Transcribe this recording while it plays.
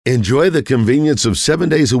Enjoy the convenience of 7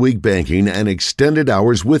 days a week banking and extended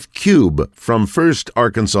hours with Cube from First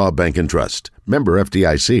Arkansas Bank and Trust. Member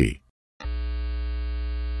FDIC.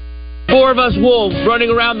 4 of us wolves running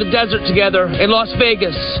around the desert together in Las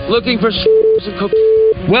Vegas looking for and cook.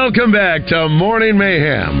 Welcome back to Morning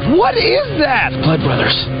Mayhem. What is that? Blood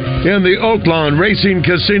Brothers. In the Oaklawn Racing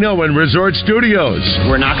Casino and Resort Studios.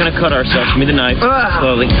 We're not going to cut ourselves. Give me the knife.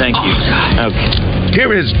 Slowly. Thank you. Okay.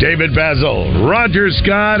 Here is David Basil, Roger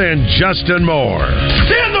Scott, and Justin Moore.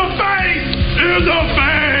 In the face! In the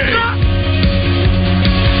face!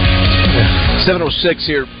 7:06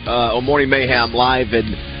 here on Morning Mayhem live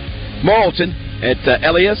in Morrilton at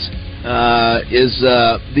Elias is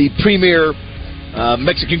the premier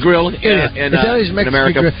Mexican grill in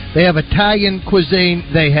America. Grill. They have Italian cuisine.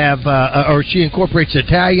 They have, or she incorporates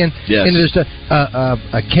Italian into this stuff.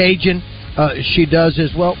 A Cajun. She does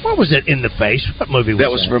as well. What was it in the face? What movie was that?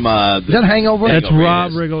 That was from... is that Hangover? That's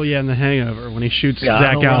Rob Riggle, in The Hangover, when he shoots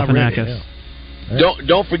Zach Galifianakis.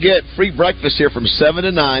 Don't forget, free breakfast here from 7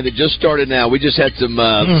 to 9 that just started now. We just had some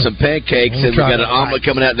pancakes, and we got an omelet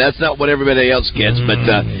coming out. That's not what everybody else gets, but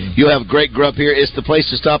you'll have great grub here. It's the place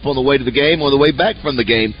to stop on the way to the game, on the way back from the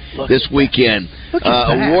game this weekend.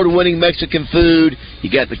 Award-winning Mexican food. You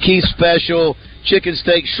got the Keith Special, chicken,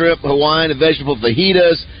 steak, shrimp, Hawaiian, and vegetable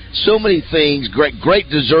fajitas. So many things. Great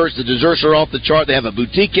desserts. The desserts are off the chart. They have a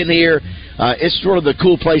boutique in here. It's sort of the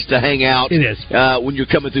cool place to hang out. It is. When you're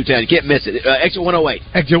coming through town. You can't miss it. Exit 108.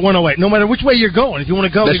 Exit 108. No matter which way you're going. If you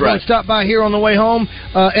want to go, you're going to stop by here on the way home.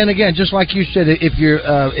 And again, just like you said, if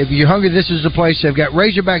you're hungry, this is the place. They've got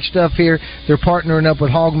Razorback stuff here. They're partnering up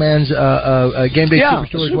with Hogman's Game Day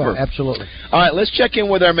Superstore as well. Absolutely. All right, let's check in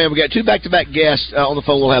with our man. We got 2 back-to-back guests on the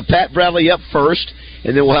phone. We'll have Pat Bradley up first,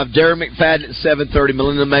 and then we'll have Darren McFadden at 7:30,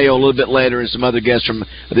 Melinda Mayo a little bit later, and some other guests from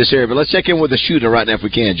this area. But let's check in with the shooter right now if we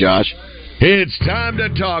can, Josh. It's time to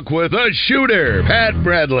talk with a shooter, Pat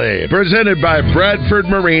Bradley, presented by Bradford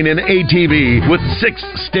Marine and ATV, with 6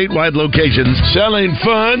 statewide locations selling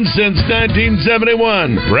fun since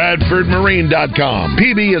 1971. BradfordMarine.com.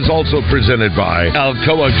 PB is also presented by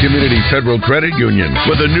Alcoa Community Federal Credit Union,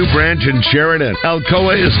 with a new branch in Sheridan.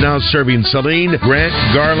 Alcoa is now serving Saline, Grant,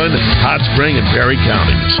 Garland, Hot Spring, and Perry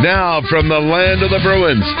counties. Now, from the land of the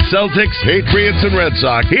Bruins, Celtics, Patriots, and Red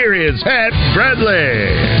Sox, here is Pat Bradley.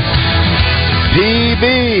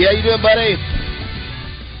 PB, how you doing, buddy?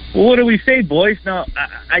 Well, what do we say, boys? Now,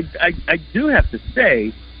 I do have to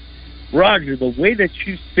say, Roger, the way that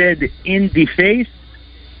you said "in the face,"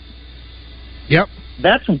 yep,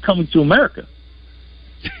 that's from Coming to America.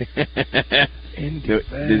 In the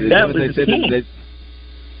face. That was the scene.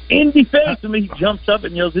 In the face. I mean, he jumps up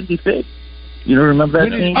and yells "in the face." You don't remember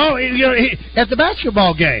that scene? Oh, at the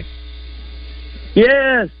basketball game.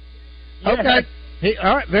 Yes. Okay.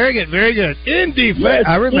 All right, very good, very good. In defense,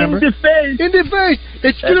 I remember. In defense. In defense.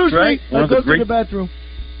 Excuse me. I'll go to the bathroom.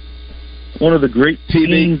 One of the great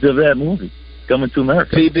scenes of that movie, Coming to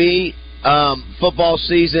America. PB, football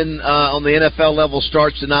season on the NFL level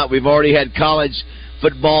starts tonight. We've already had college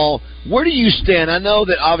football. Where do you stand? I know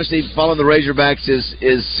that obviously following the Razorbacks is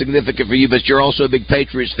significant for you, but you're also a big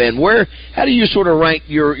Patriots fan. How do you sort of rank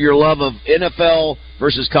your love of NFL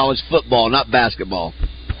versus college football, not basketball?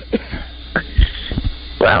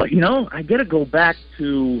 Well, I got to go back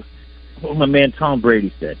to what my man Tom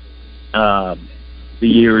Brady said the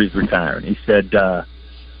year he's retiring. He said,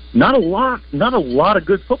 not a lot of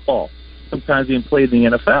good football sometimes being played in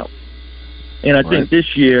the NFL. And I think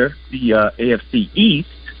this year, the AFC East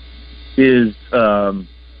is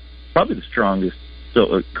probably the strongest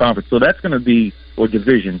conference. So that's going to be, or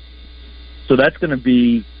division. So that's going to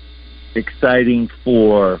be exciting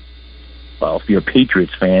for, well, if you're a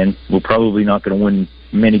Patriots fan, we're probably not going to win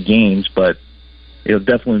many games, but it'll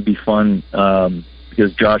definitely be fun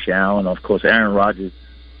because Josh Allen, of course, Aaron Rodgers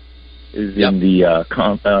is in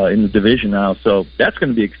the division now, so that's going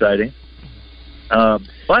to be exciting.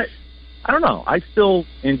 But I don't know. I still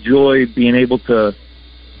enjoy being able to,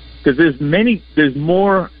 because there's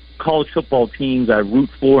more college football teams I root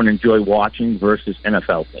for and enjoy watching versus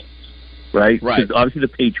NFL teams, right? Because obviously the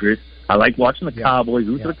Patriots, I like watching the Cowboys,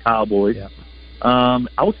 root for the Cowboys. Yeah.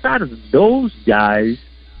 Outside of those guys,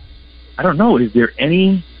 I don't know. Is there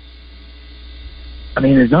any? I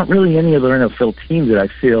mean, there's not really any other NFL teams that I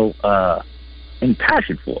feel any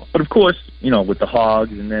passion for. But of course, with the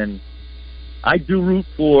Hogs, and then I do root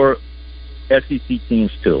for SEC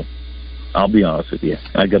teams too. I'll be honest with you.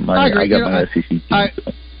 I got my SEC teams.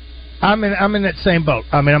 I'm in that same boat.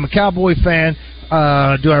 I mean, I'm a Cowboy fan.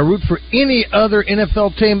 Do I root for any other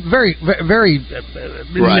NFL team? Very. Right.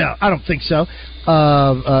 No, I don't think so.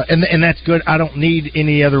 And that's good. I don't need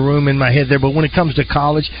any other room in my head there. But when it comes to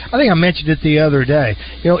college, I think I mentioned it the other day.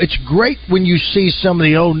 It's great when you see some of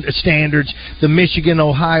the old standards, the Michigan,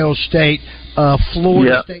 Ohio State,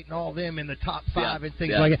 Florida State, and all them in the top 5 and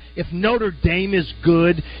things like that. If Notre Dame is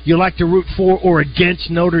good, you like to root for or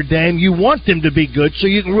against Notre Dame. You want them to be good, so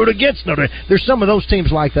you can root against Notre Dame. There's some of those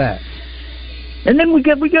teams like that. And then we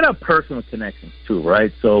get our personal connections too,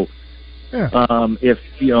 right? So, if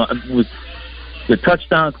with the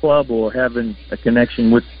Touchdown Club or having a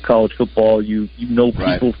connection with college football, you know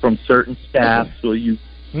people from certain staff, so you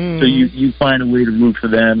find a way to root for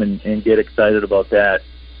them and get excited about that.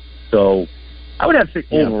 So, I would have to say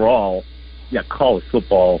overall, college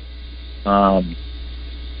football. I'd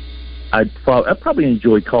probably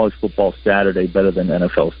enjoy college football Saturday better than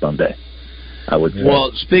NFL Sunday. I would say.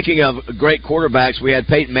 Well, speaking of great quarterbacks, we had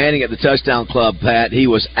Peyton Manning at the Touchdown Club, Pat. He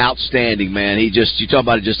was outstanding, man. You talk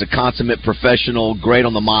about it, just a consummate professional, great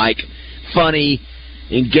on the mic, funny,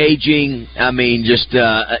 engaging. I mean,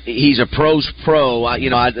 he's a pro's pro. I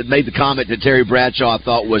made the comment that Terry Bradshaw I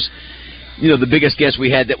thought was, the biggest guest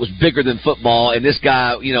we had that was bigger than football. And this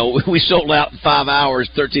guy, we sold out in 5 hours,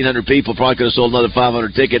 1,300 people. Probably could have sold another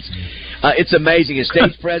 500 tickets. It's amazing. His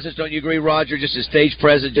stage presence, don't you agree, Roger? Just his stage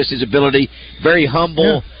presence, just his ability. Very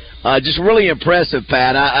humble. Just really impressive,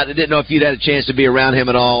 Pat. I didn't know if you'd had a chance to be around him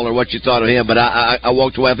at all or what you thought of him, but I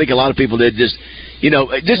walked away. I think a lot of people did. Just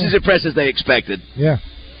as impressed as they expected. Yeah.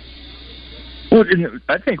 Well,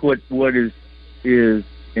 I think what is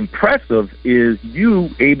impressive is you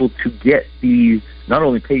able to get these, not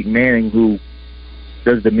only Peyton Manning, who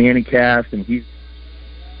does the Manning cast, and he's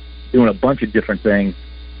doing a bunch of different things,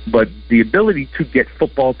 but the ability to get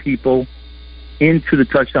football people into the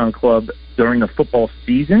Touchdown Club during the football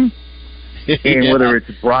season, and whether it's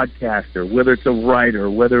a broadcaster, whether it's a writer,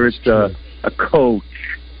 whether it's a coach,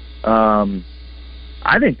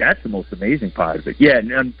 I think that's the most amazing part of it. Yeah,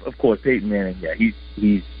 and of course Peyton Manning. Yeah,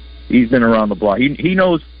 he's been around the block. He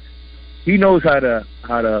knows how to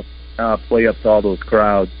play up to all those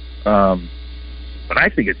crowds. But I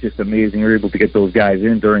think it's just amazing we're able to get those guys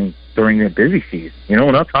in during their busy season.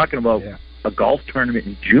 We're not talking about a golf tournament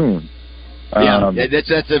in June.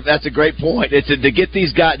 That's a great point. It's to get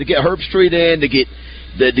these guys, to get Herb Street in, to get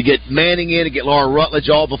Manning in, to get Laura Rutledge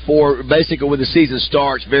all before basically when the season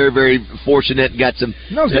starts. Very, very fortunate and got a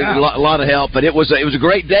lot of help. But it was a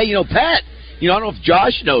great day. Pat. I don't know if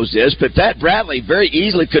Josh knows this, but Pat Bradley very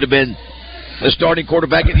easily could have been the starting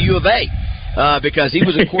quarterback at the U of A. Because he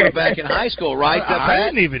was a quarterback in high school, right, Pat? I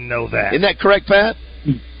didn't even know that. Isn't that correct, Pat?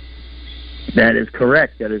 That is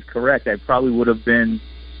correct. I probably would have been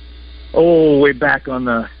way back on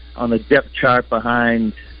the depth chart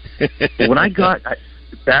behind. When I got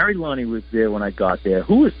Barry Lunny was there when I got there.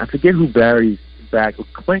 I forget who Barry's back.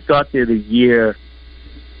 Clint got there the year.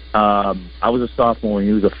 I was a sophomore and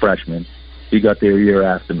he was a freshman. He got there a year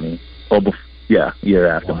after me. Year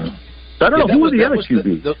after me. So I don't know who were the other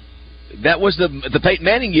QBs. That was the Peyton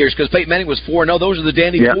Manning years, because Peyton Manning was 4-0. Those are the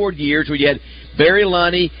Danny Ford years where you had Barry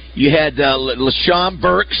Lunny, you had LaShawn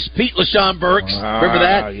Burks, Pete LaShawn Burks. Remember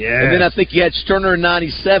that? Yes. And then I think you had Sterner in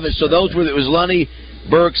 97. So those were, it was Lunny,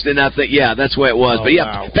 Burks, and I think, that's the way it was. But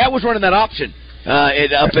Pat was running that option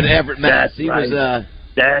up in Everett, Mass. He was.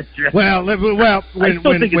 That's right. Well,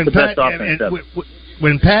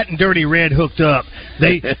 when Pat and Dirty Red hooked up,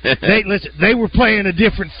 they were playing a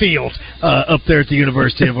different field up there at the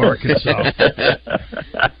University of Arkansas.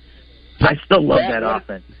 I still love that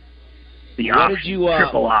offense. The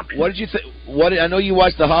triple option. What did you think? I know you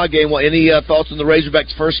watched the Hog game. Any thoughts on the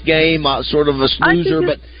Razorbacks' first game? Sort of a snoozer,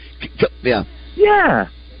 but yeah. Yeah,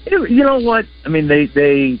 you know what? I mean,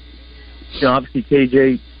 they obviously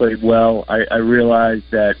KJ played well. I realized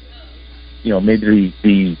that maybe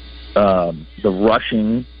the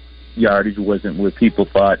rushing yardage wasn't where people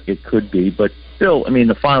thought it could be, but still, I mean,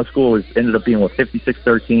 the final score ended up being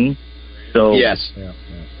 56-13. So yes,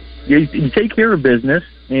 you take care of business,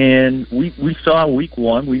 and we saw week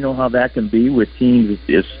one. We know how that can be with teams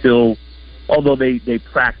is still, although they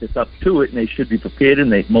practice up to it and they should be prepared, and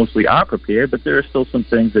they mostly are prepared, but there are still some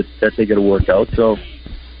things that they got to work out. So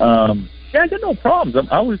I got no problems.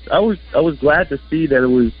 I was glad to see that it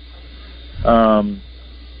was.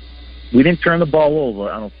 We didn't turn the ball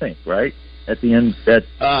over, I don't think, right? At the end, there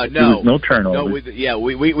was no turnovers. No,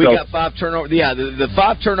 we got 5 turnovers. Yeah, the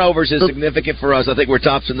 5 turnovers is significant for us. I think we're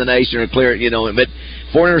tops in the nation or clear, but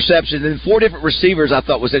 4 interceptions and 4 different receivers. I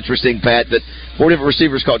thought was interesting, Pat, that 4 different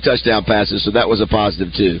receivers caught touchdown passes, so that was a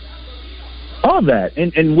positive too. All that,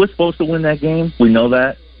 and we're supposed to win that game. We know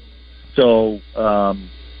that. So, but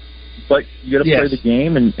you got to play the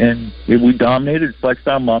game, and we dominated, flexed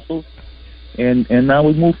our muscles, and now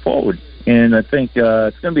we move forward. And I think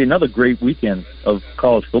it's going to be another great weekend of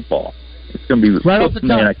college football. It's going to be right off the top.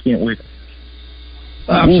 Man, I can't wait.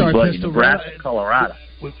 I'm sorry, Pistol. Nebraska, Colorado.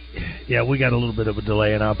 We got a little bit of a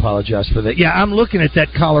delay, and I apologize for that. Yeah, I'm looking at that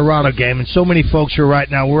Colorado game, and so many folks are right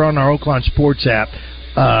now. We're on our Oakland Sports app,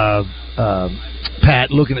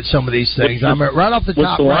 Pat, looking at some of these things. I'm right off the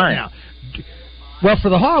top right now. Well, for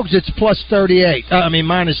the Hogs, it's plus 38.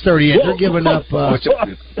 Minus 38. Whoa. They're giving up.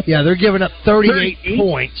 They're giving up 38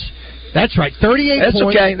 points. That's right, 38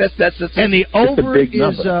 points. Okay. That's and the over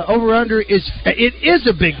is over under is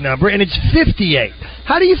a big number, and it's 58.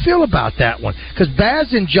 How do you feel about that one? Because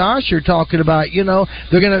Baz and Josh are talking about,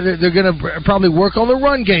 they're gonna probably work on the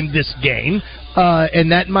run game this game,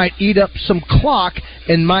 and that might eat up some clock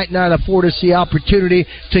and might not afford us the opportunity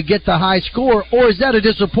to get the high score. Or is that a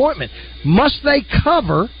disappointment? Must they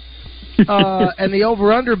cover? And the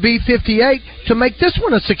over-under be 58 to make this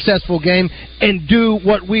one a successful game and do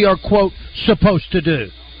what we are, quote, supposed to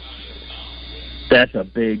do? That's a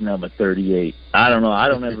big number, 38. I don't know. I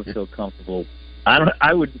don't ever feel comfortable. I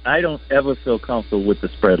don't ever feel comfortable with the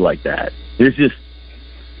spread like that. There's just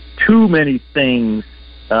too many things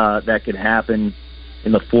that could happen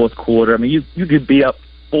in the fourth quarter. I mean, you could be up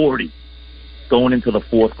 40 going into the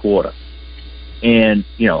fourth quarter, and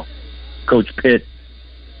Coach Pitt.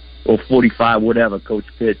 Or 45, whatever. Coach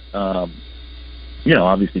Pitt,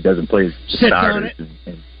 obviously doesn't play his starters. Sit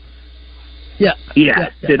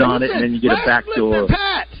on it, and then you get a backdoor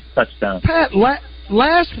touchdown. Pat,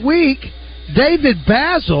 last week, David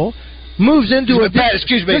Basil moves into Pat,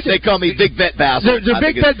 excuse me, they call me Big Bet Basil. The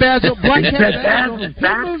Big Bet Basil, Black Cat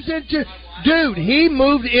Basil, he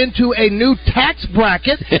moved into a new tax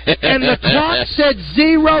bracket, and the clock said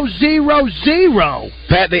 0-0-0.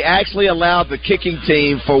 Pat, they actually allowed the kicking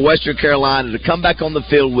team for Western Carolina to come back on the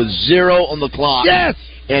field with 0 on the clock. Yes.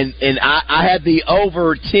 And I had the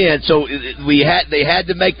over 10, so they had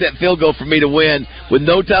to make that field goal for me to win with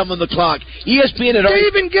no time on the clock. ESPN had already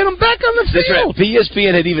even get them back on the field. That's right.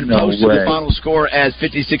 ESPN had even posted the final score as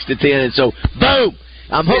 56-10, and so boom.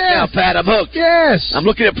 I'm hooked now, Pat. I'm hooked. Yes. I'm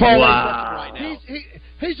looking at parlay right now.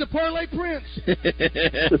 He's a parlay prince.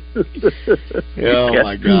 Oh,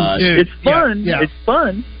 my gosh. It's fun. Yeah. It's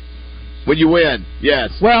fun. When you win,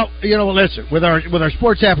 yes. Well, listen, with our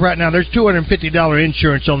sports app right now, there's $250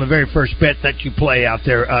 insurance on the very first bet that you play out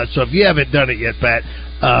there. So if you haven't done it yet, Pat,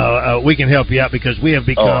 we can help you out because we have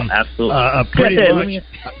become pretty much.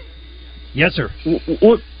 Yes, sir.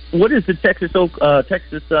 What is the Texas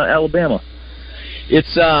Alabama?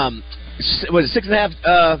 It's was it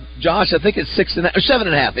 6.5? Josh, I think it's 6.5 or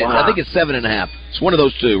 7.5. Wow. I think it's 7.5. It's one of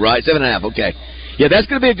those two, right? 7.5. Okay. Yeah, that's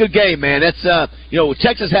going to be a good game, man. That's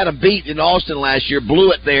Texas had them beat in Austin last year,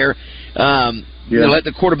 blew it there. Let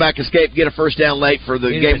the quarterback escape, get a first down late for the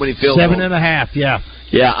game-winning field goal. 7.5. Yeah.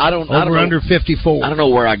 Yeah, I don't know. Under 54. I don't know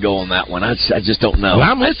where I go on that one. I just don't know.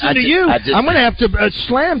 Well, I'm listening to you. I'm going to have to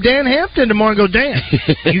slam Dan Hampton tomorrow and go, Dan,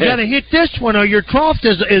 you got to hit this one or your trough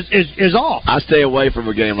is off. I stay away from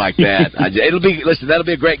a game like that. That'll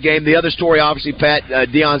be a great game. The other story, obviously, Pat,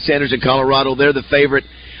 Deion Sanders in Colorado. They're the favorite.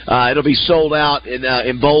 It'll be sold out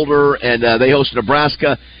in Boulder, and they host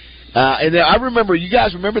Nebraska. And I remember, you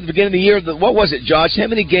guys remember at the beginning of the year, what was it, Josh? How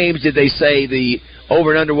many games did they say the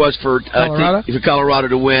over and under was for Colorado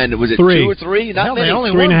to win? Was it 3 2 or 3? Not many. They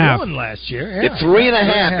only won 1 last year. Yeah.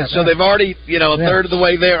 3.5, and so they've already, a third of the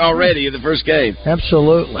way there already in the first game.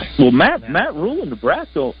 Absolutely. Well, Matt Rule in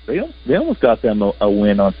Nebraska, they almost got them a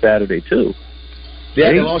win on Saturday too.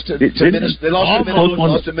 Yeah, they lost to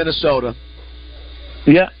Minnesota.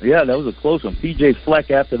 Yeah, that was a close one. P.J. Fleck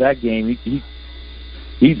after that game,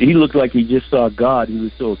 he looked like he just saw God. He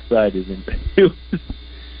was so excited, and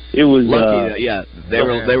it was lucky.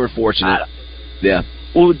 They were fortunate. Yeah.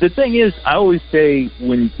 Well, the thing is, I always say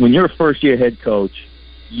when you're a first year head coach,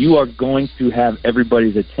 you are going to have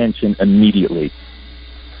everybody's attention immediately,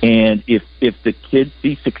 and if the kids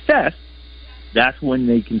see success, that's when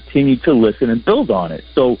they continue to listen and build on it.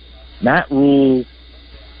 So Matt Rule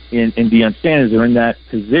and Deion Sanders are in that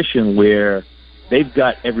position where they've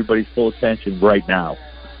got everybody's full attention right now.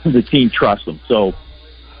 The team trusts them. So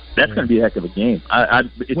that's going to be a heck of a game.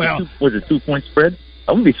 Was it 2-point spread?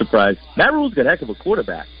 I wouldn't be surprised. Matt Rule's got a heck of a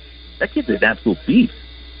quarterback. That kid's an absolute beast.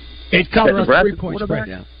 It's Colorado's 3-point spread.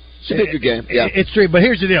 Yeah. It's a good game. Yeah. It's 3, but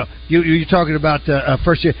here's the deal. You're talking about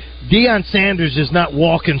first year. Deion Sanders is not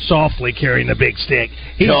walking softly carrying the big stick.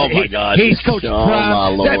 Oh, my God. He's Coach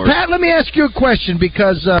Prime. Pat, let me ask you a question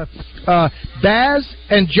because Baz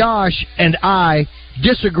and Josh and I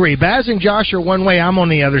disagree. Baz and Josh are one way. I'm on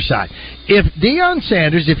the other side. If Deion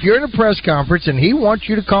Sanders, if you're in a press conference and he wants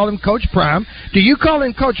you to call him Coach Prime, do you call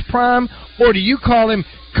him Coach Prime or do you call him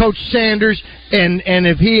Coach Sanders? And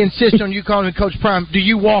if he insists on you calling him Coach Prime, do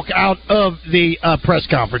you walk out of the press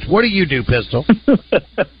conference? What do you do, Pistol?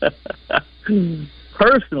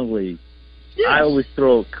 Personally, yes. I always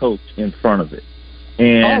throw Coach in front of it.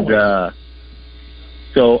 And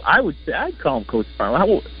so I would say I'd call him Coach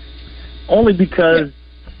Prime. Only because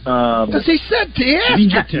he said he asked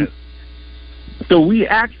you to. So we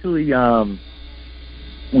actually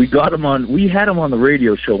we got him on. We had him on the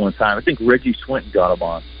radio show one time. I think Reggie Swinton got him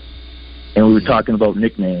on, and we were talking about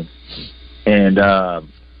nicknames. And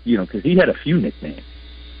because he had a few nicknames,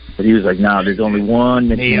 but he was like, "No, there's only one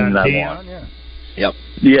nickname that I want." Yeah. Yep.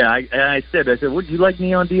 Yeah, I said, "Would you like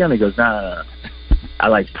Neon Dion?" He goes, "No. I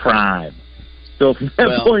like Prime." So from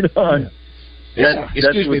that point on.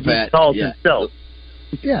 Excuse me, Pat. Himself.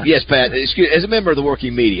 Yeah. Yes, Pat. As a member of the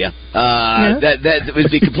working media, that would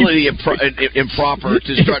be completely improper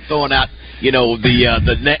to start throwing out,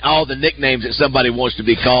 all the nicknames that somebody wants to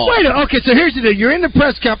be called. Wait, okay. So here's the deal. You're in the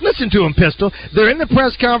press conference. Listen to him, Pistol. They're in the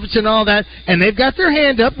press conference and all that, and they've got their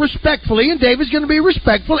hand up respectfully. And David's going to be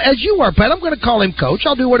respectful as you are, Pat. I'm going to call him Coach.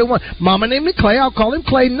 I'll do what I want. Mama named me Clay. I'll call him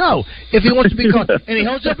Clay. No, if he wants to be called, and he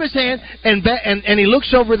holds up his hand and he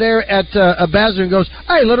looks over there at Baz and goes,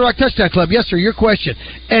 "Hey, Little Rock Touchdown Club. Yes, sir. Your question."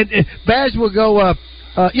 And Baz will go,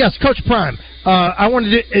 "Yes, Coach Prime." I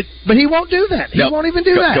wanted it, but he won't do that. He won't even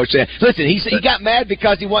do that. Coach, listen, he got mad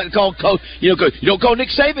because he wasn't called Coach. You don't call Nick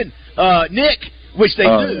Saban Nick, which they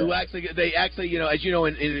do. Actually, as you know,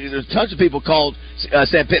 there's tons of people called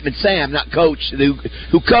Sam Pittman Sam, not Coach,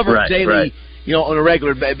 who cover daily. Right. On a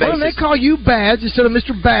regular basis. Well, they call you Baz instead of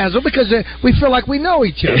Mr. Basil because we feel like we know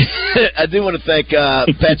each other. I do want to thank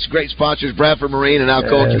Pat's great sponsors, Bradford Marine and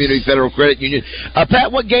Alcoa Community Federal Credit Union.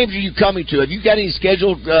 Pat, what games are you coming to? Have you got any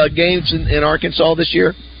scheduled games in Arkansas this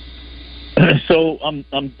year? So I'm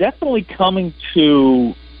definitely coming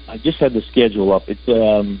to. I just had the schedule up.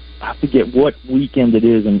 It's I forget what weekend it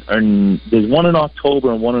is, and there's one in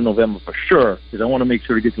October and one in November for sure, because I want to make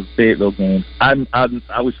sure to get to the Fayetteville game. I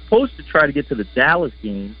was supposed to try to get to the Dallas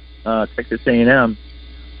game, Texas A&M,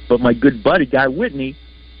 but my good buddy Guy Whitney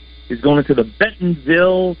is going into the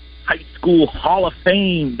Bentonville High School Hall of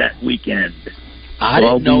Fame that weekend. I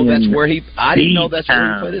didn't know that's where he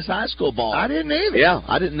played his high school ball. I didn't either. Yeah,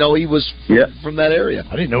 I didn't know he was from that area.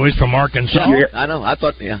 I didn't know he was from Arkansas. Yeah. I know. I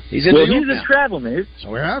thought he's in New York now. He's a travel man.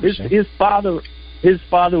 His father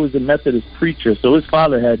was a Methodist preacher, so his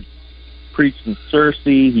father had preached in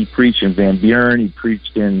Searcy, he preached in Van Buren, he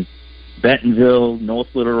preached in Bentonville, North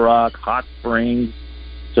Little Rock, Hot Springs.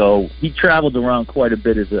 So he traveled around quite a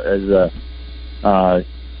bit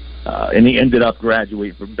and he ended up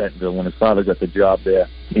graduating from Bentonville when his father got the job there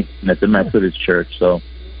at the Methodist Church. So,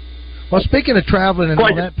 well, speaking of traveling and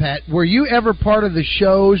all that, Pat, were you ever part of the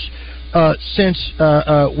shows since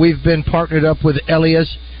we've been partnered up with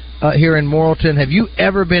Elias here in Morrilton? Have you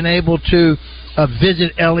ever been able to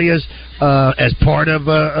visit Elias as part of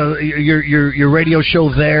your radio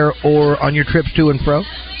show there or on your trips to and fro?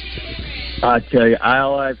 I tell you,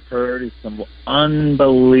 all I've heard is some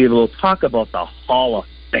unbelievable talk about the Hall of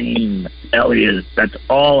Fame, Elias. That's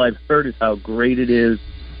all I've heard is how great it is,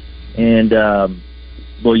 and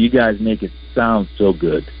you guys make it sound so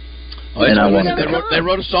good. Oh, and they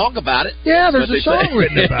wrote a song about it. Yeah, there's a song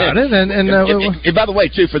written about it, and by the way,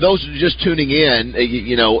 too, for those who are just tuning in,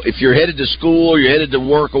 if you're headed to school or you're headed to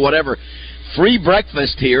work or whatever. Free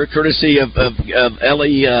breakfast here, courtesy of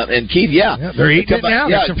Ellie and Keith. Yeah, they're eating it now.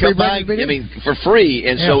 Yeah, come by. For free.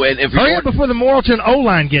 And so, and if hurry up before the Morrilton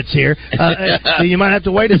O-line gets here. So you might have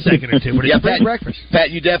to wait a second or two. But it's free breakfast.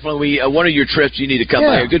 Pat, you definitely one of your trips you need to come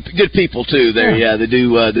by here. Good people too. There, they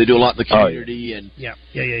do a lot in the community. And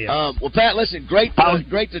well, Pat, listen, great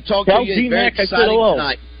to talk to you. Very exciting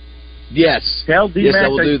tonight. Yes. Tell D-Mac I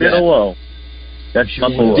will do that. Hello. That's my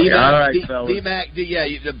boy. All right, fellas. D-Mac,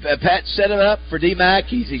 Pat set it up for D-Mac.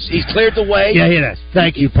 He's cleared the way. Yeah, he does.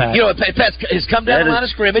 Thank you, Pat. Pat has come down the line of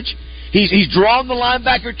scrimmage. He's drawn the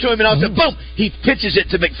linebacker to him, and all of a sudden, boom, he pitches it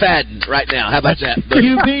to McFadden right now. How about that?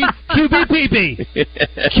 QBPB.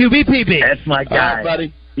 QBPB. That's my guy. Right,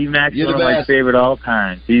 buddy. D-Mac's one of my favorite all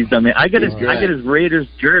time. I get his Raiders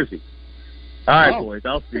jersey. All right, boys.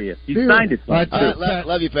 I'll see you. You signed it.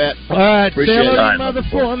 Love you, Pat. All right. Appreciate it. Mother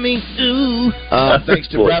for me. Ooh. Thanks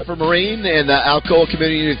to Bradford Marine and Alcoa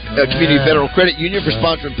Community Federal Credit Union for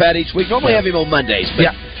sponsoring Pat each week. Normally have him on Mondays,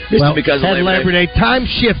 but this is because of Labor Day. Time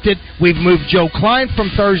shifted. We've moved Joe Klein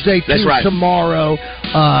from Thursday to tomorrow.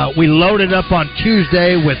 We loaded up on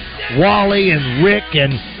Tuesday with Wally and Rick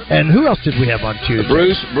and And who else did we have on Tuesday?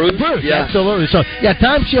 Bruce, yeah. Absolutely. So,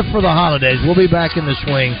 time shift for the holidays. We'll be back in the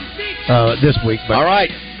swing this week. But. All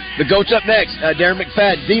right. The GOAT's up next. Darren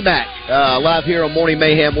McFadden, D-Mac, live here on Morning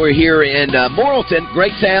Mayhem. We're here in Morrilton.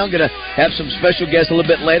 Great town. Going to have some special guests a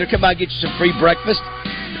little bit later. Come by, get you some free breakfast.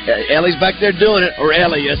 Ellie's back there doing it, or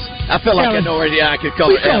Ellie is. I feel like I know her. Yeah, I could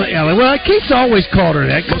call her Ellie. Well, Keith's always called her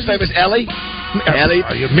that. Most famous Ellie? Ellie,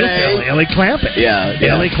 Miss Ellie, Ellie Clampett. Yeah.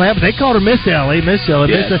 Ellie Clampett. They called her Miss Ellie.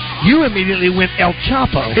 Yeah. You immediately went El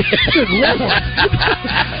Chapo. Good Lord.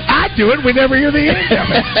 I do it. We never hear the end of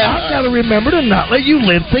it. I've got to remember to not let you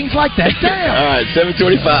live things like that down. All right,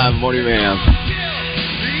 7:25, Morning Mayhem.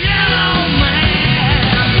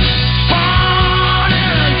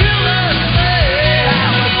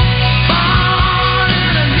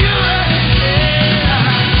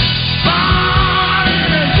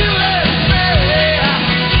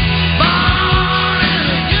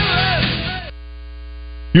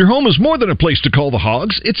 Your home is more than a place to call the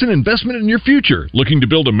Hogs. It's an investment in your future. Looking to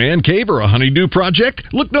build a man cave or a honeydew project?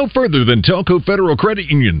 Look no further than Telco Federal Credit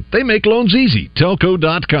Union. They make loans easy.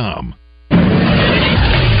 Telco.com.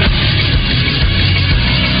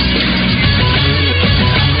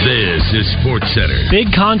 This is SportsCenter. Big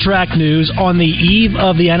contract news on the eve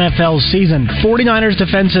of the NFL season. 49ers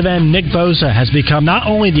defensive end Nick Bosa has become not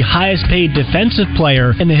only the highest paid defensive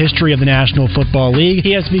player in the history of the National Football League,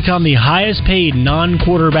 he has become the highest paid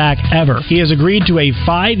non-quarterback ever. He has agreed to a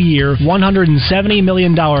 5-year, $170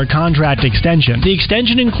 million contract extension. The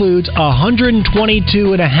extension includes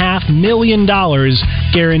 $122.5 million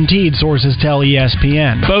guaranteed, sources tell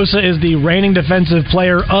ESPN. Bosa is the reigning defensive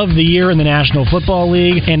player of the year in the National Football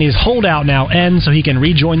League, and his holdout now ends so he can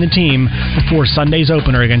rejoin the team before Sunday's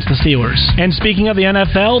opener against the Steelers. And speaking of the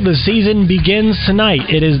NFL, the season begins tonight.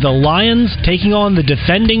 It is the Lions taking on the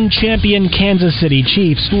defending champion Kansas City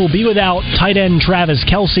Chiefs, who will be without tight end Travis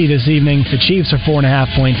Kelce this evening. The Chiefs are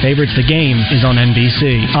 4.5-point favorites. The game is on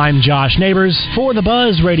NBC. I'm Josh Neighbors for the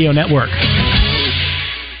Buzz Radio Network.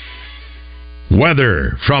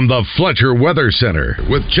 Weather from the Fletcher Weather Center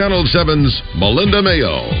with Channel 7's Melinda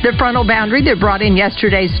Mayo. The frontal boundary that brought in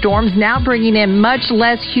yesterday's storms now bringing in much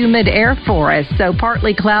less humid air for us. So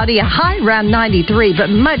partly cloudy, a high around 93, but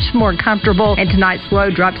much more comfortable. And tonight's low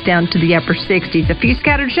drops down to the upper 60s. A few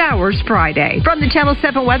scattered showers Friday. From the Channel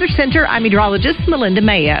 7 Weather Center, I'm meteorologist Melinda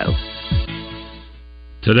Mayo.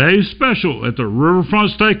 Today's special at the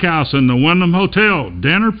Riverfront Steakhouse in the Wyndham Hotel.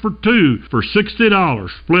 Dinner for two for $60.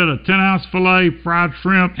 Split a 10-ounce filet, fried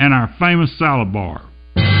shrimp, and our famous salad bar.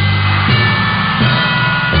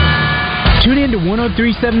 Tune in to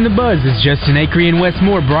 103.7 The Buzz as Justin Acree and Wes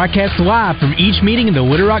Moore broadcast live from each meeting of the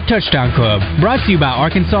Little Rock Touchdown Club. Brought to you by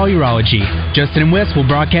Arkansas Urology. Justin and Wes will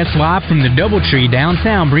broadcast live from the Doubletree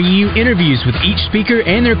downtown, bringing you interviews with each speaker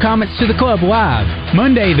and their comments to the club live.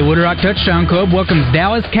 Monday, the Little Rock Touchdown Club welcomes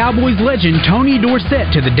Dallas Cowboys legend Tony Dorsett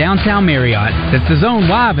to the downtown Marriott. That's The Zone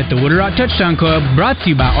live at the Little Rock Touchdown Club, brought to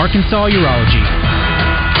you by Arkansas Urology.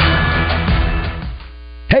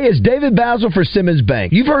 Hey, it's David Basil for Simmons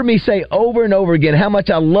Bank. You've heard me say over and over again how much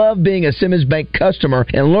I love being a Simmons Bank customer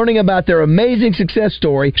and learning about their amazing success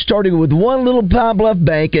story, starting with one little Pine Bluff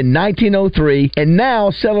bank in 1903 and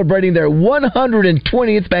now celebrating their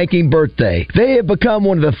 120th banking birthday. They have become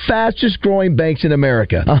one of the fastest growing banks in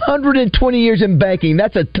America. 120 years in banking,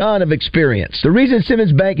 that's a ton of experience. The reason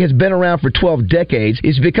Simmons Bank has been around for 12 decades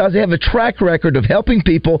is because they have a track record of helping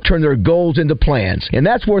people turn their goals into plans. And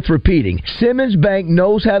that's worth repeating. Simmons Bank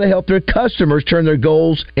knows how to help their customers turn their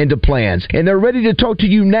goals into plans. And they're ready to talk to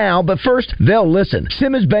you now, but first, they'll listen.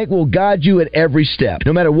 Simmons Bank will guide you at every step.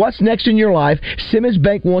 No matter what's next in your life, Simmons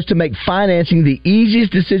Bank wants to make financing the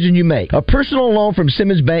easiest decision you make. A personal loan from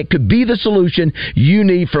Simmons Bank could be the solution you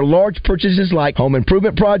need for large purchases like home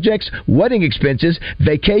improvement projects, wedding expenses,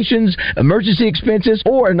 vacations, emergency expenses,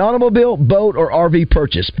 or an automobile, boat, or RV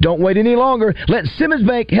purchase. Don't wait any longer. Let Simmons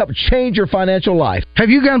Bank help change your financial life. Have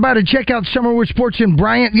you gone by to check out Summerwood Sports in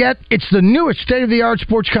Bryant yet? It's the newest state-of-the-art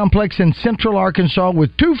sports complex in Central Arkansas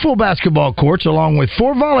with 2 full basketball courts along with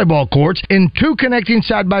 4 volleyball courts and 2 connecting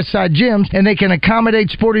side-by-side gyms, and they can accommodate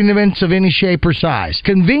sporting events of any shape or size.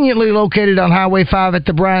 Conveniently located on Highway 5 at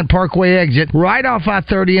the Bryant Parkway exit, right off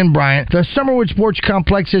I-30 in Bryant, the Summerwood Sports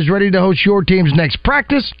Complex is ready to host your team's next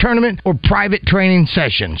practice, tournament, or private training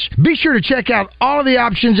sessions. Be sure to check out all of the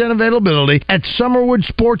options and availability at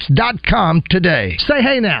summerwoodsports.com today. Say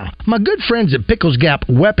hey now. My good friends at Pickles Gap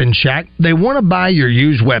Weapon Shack, they want to buy your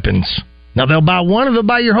used weapons. Now they'll buy one or they'll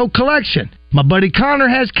buy your whole collection. My buddy Connor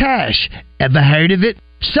has cash. Ever heard of it?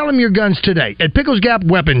 Sell him your guns today at Pickles Gap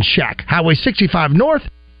Weapon Shack, Highway 65 North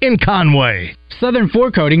in Conway. Southern Floor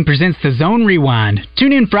Coating presents the Zone Rewind.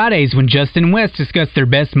 Tune in Fridays when Justin and Wes discuss their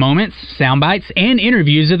best moments, sound bites, and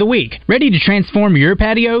interviews of the week. Ready to transform your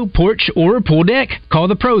patio, porch, or pool deck? Call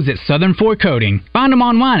the pros at Southern Floor Coating. Find them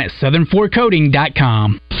online at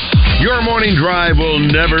southernfloorcoating.com. Your morning drive will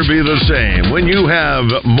never be the same when you have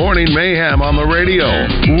Morning Mayhem on the radio.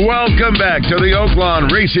 Welcome back to the Oaklawn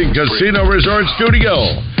Racing Casino Resort Studio,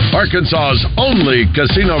 Arkansas's only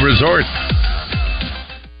casino resort.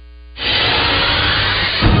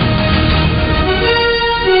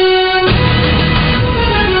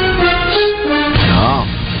 Oh,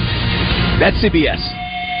 that's CBS.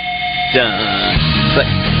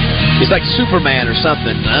 It's like Superman or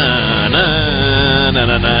something.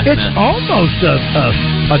 It's almost a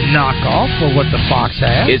knockoff for what the Fox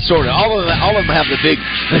has. It's sort of. All of them have the big.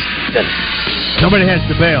 Nobody has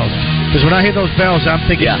the bells. Because when I hear those bells, I'm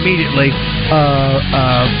thinking immediately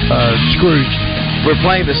Scrooge. We're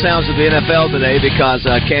playing the sounds of the NFL today because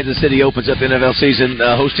Kansas City opens up the NFL season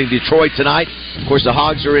hosting Detroit tonight. Of course, the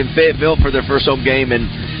Hogs are in Fayetteville for their first home game in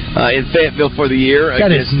Fayetteville for the year.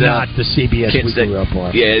 That is not the CBS we grew up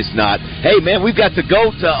on. Yeah, it's not. Hey, man, we've got the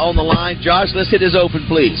GOAT on the line. Josh, let's hit his open,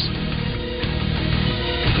 please.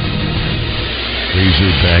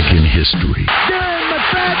 Razorback in history. Darren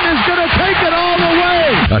McFadden is going to take it all the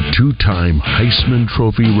way. A two-time Heisman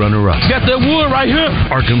Trophy runner-up. Got that wood right here.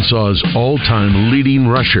 Arkansas's all-time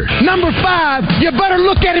leading rusher. Number 5, you better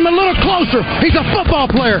look at him a little closer. He's a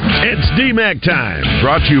football player. It's DMAC time.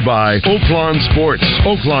 Brought to you by Oaklawn Sports.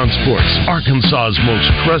 Oaklawn Sports, Arkansas's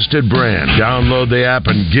most trusted brand. Download the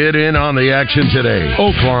app and get in on the action today.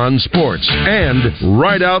 Oaklawn Sports and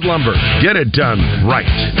Rideout Lumber. Get it done right.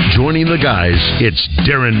 Joining the guys, it's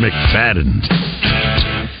Darren McFadden.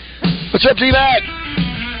 What's up, D-Mac?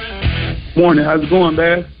 Morning. How's it going,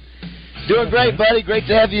 man? Doing great, buddy. Great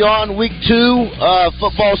to have you on. Week 2,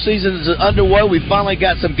 football season is underway. We finally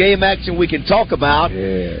got some game action we can talk about.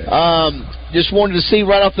 Yeah. Just wanted to see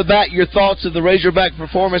right off the bat your thoughts of the Razorback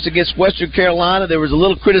performance against Western Carolina. There was a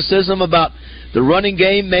little criticism about the running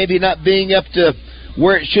game maybe not being up to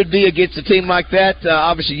where it should be against a team like that.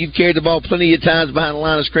 Obviously, you've carried the ball plenty of times behind the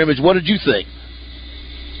line of scrimmage. What did you think?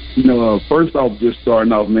 First off, just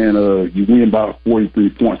starting off, man, you win by 43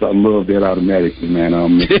 points. I love that automatically, man.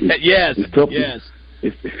 Yes, it's tough. Yes.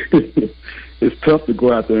 It's tough to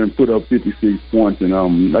go out there and put up 56 points.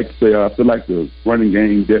 And like I say, I feel like the running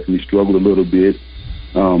game definitely struggled a little bit.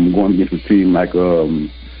 Going against a team like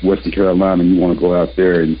Western Carolina, you want to go out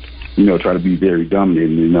there and try to be very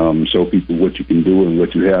dominant and show people what you can do and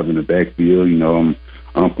what you have in the backfield.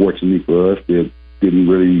 Unfortunately for us, it didn't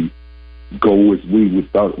really go as we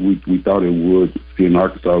thought it would. Seeing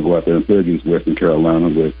Arkansas go out there and play against Western Carolina,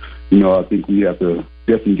 but I think we have to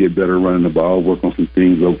definitely get better running the ball, work on some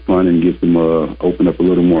things up front, and get them open up a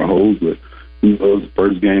little more holes. But it was the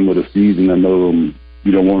first game of the season. I know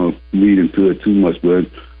you don't want to lead into it too much, but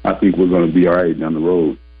I think we're going to be all right down the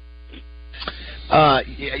road.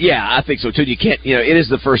 Yeah, I think so too. You can't, it is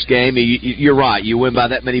the first game. You're right. You win by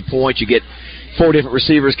that many points. You get 4 different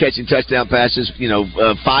receivers catching touchdown passes.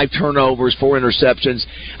 5 turnovers, 4 interceptions.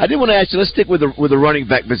 I did want to ask you. Let's stick with the running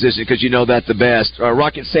back position because you know that the best.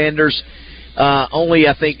 Rocket Sanders only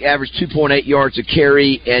I think averaged 2.8 yards a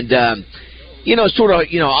carry, and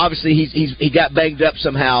obviously he got banged up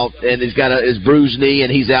somehow, and he's got his bruised knee,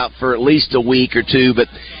 and he's out for at least a week or 2. But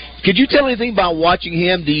could you tell anything about watching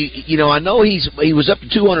him? I know he was up to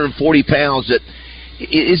 240 pounds.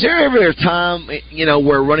 Is there ever a time,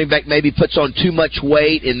 where a running back maybe puts on too much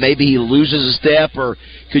weight and maybe he loses a step, or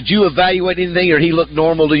could you evaluate anything, or he looked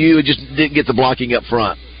normal to you and just didn't get the blocking up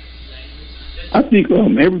front? I think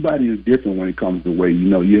everybody is different when it comes to weight.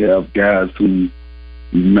 You have guys who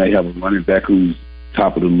you may have a running back who's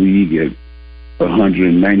top of the league at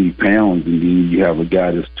 190 pounds, and then you have a guy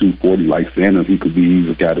that's 240 like Sanders. He's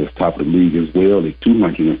a guy that's top of the league as well at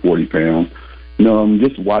 240 pounds.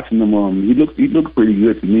 Just watching him, he looked pretty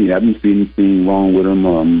good to me. I didn't see anything wrong with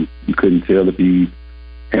him. You couldn't tell if he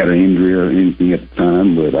had an injury or anything at the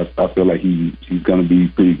time, but I feel like he's going to be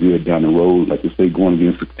pretty good down the road. Like I say, going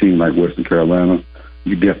against a team like Western Carolina,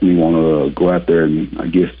 you definitely want to go out there and, I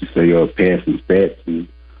guess you say, pass and stats. And,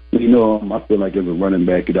 I feel like as a running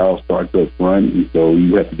back, it all starts up front, and so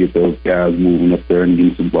you have to get those guys moving up there and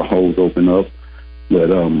getting some holes open up. But,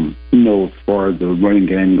 as far as the running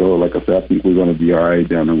game goes, like I said, I think we're going to be all right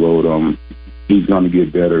down the road. He's going to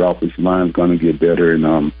get better. The offensive line's going to get better,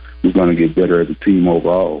 and we're going to get better as a team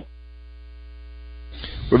overall.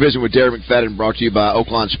 We're visiting with Darren McFadden, brought to you by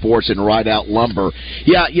Oaklawn Sports and Rideout Lumber.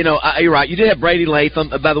 Yeah, you're right. You did have Brady Latham.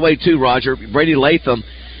 By the way, too, Roger, Brady Latham,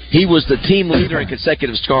 He was the team leader in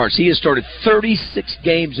consecutive starts. He has started 36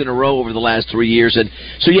 games in a row over the last 3 years. And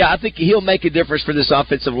so, yeah, I think he'll make a difference for this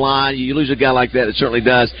offensive line. You lose a guy like that, it certainly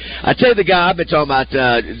does. I tell you, the guy I've been talking about,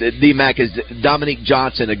 D-Mac, is Dominique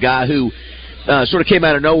Johnson, a guy who sort of came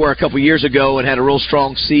out of nowhere a couple years ago and had a real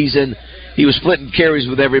strong season. He was splitting carries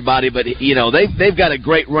with everybody, but they've got a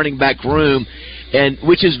great running back room, and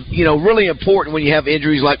which is really important when you have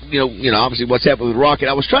injuries like obviously what's happened with Rocket.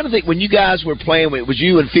 I was trying to think, when you guys were playing, it was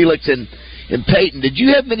you and Felix and Peyton. Did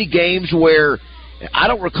you have many games where, I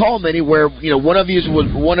don't recall many, where one of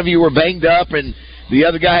you were banged up and the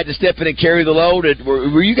other guy had to step in and carry the load?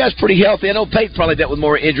 Were you guys pretty healthy? I know Peyton probably dealt with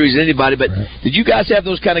more injuries than anybody, but did you guys have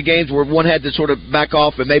those kind of games where one had to sort of back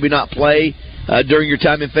off and maybe not play during your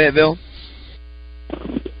time in Fayetteville?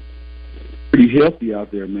 Pretty healthy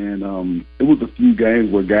out there, man. It was a few games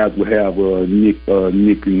where guys would have Nick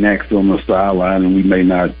and Nax on the sideline, and we may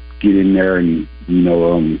not get in there. And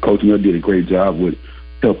Coach Miller did a great job with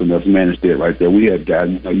helping us manage that right there. We had guys,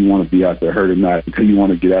 you want to be out there hurt or not, because you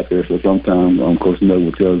want to get out there. So sometimes Coach Miller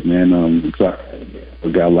would tell us, man, a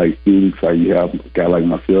guy like Felix, or you have a guy like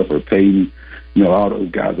myself or Peyton, all those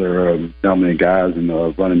guys are dominant guys and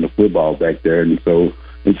running the football back there. And so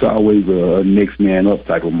it's always a next man up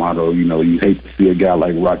type of motto. You hate to see a guy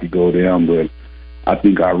like Rocky go down, but I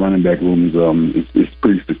think our running back room is it's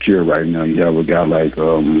pretty secure right now. You have a guy like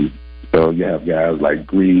you have guys like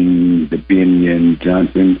Green, DeBinion,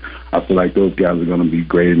 Johnson. I feel like those guys are going to be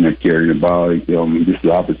great in there carrying the ball. This is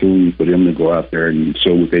an opportunity for them to go out there and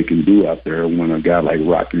show what they can do out there when a guy like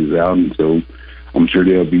Rocky is out. And so I'm sure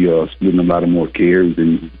they'll be splitting a lot of more carries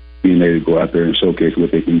and being able to go out there and showcase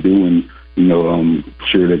what they can do. And I'm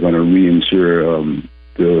sure they're going to reinsure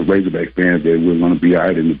the Razorback fans that we're going to be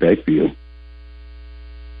out in the backfield.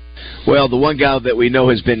 Well, the one guy that we know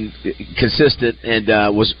has been consistent and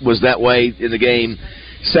was that way in the game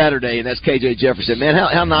Saturday, and that's KJ Jefferson. Man,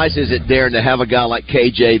 how nice is it, Darren, to have a guy like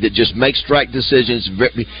KJ that just makes strike decisions?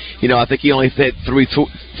 I think he only hit three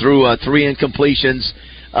incompletions,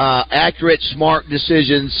 accurate, smart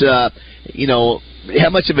decisions.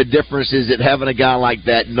 How much of a difference is it having a guy like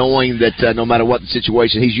that, knowing that no matter what the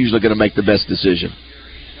situation, he's usually going to make the best decision?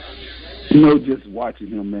 Just watching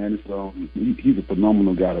him, man, he's a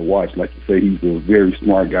phenomenal guy to watch. Like you say, he's a very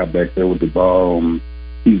smart guy back there with the ball.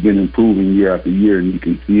 He's been improving year after year, and you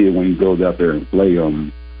can see it when he goes out there and play.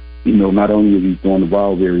 Not only is he throwing the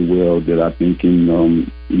ball very well, that I think he's going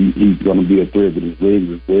to be a threat with his legs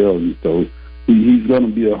as well. And so he's going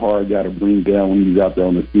to be a hard guy to bring down when he's out there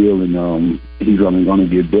on the field, and he's going to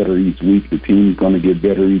get better each week. The team's going to get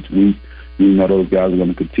better each week. Those guys are going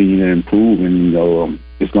to continue to improve, and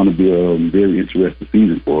it's going to be a very interesting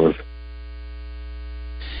season for us.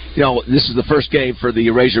 This is the first game for the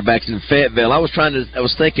Razorbacks in Fayetteville. I was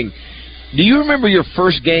thinking, do you remember your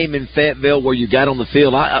first game in Fayetteville where you got on the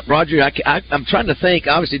field? Roger, I'm trying to think.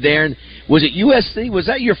 Obviously, Darren, was it USC? Was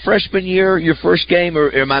that your freshman year, your first game,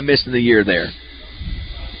 or am I missing the year there?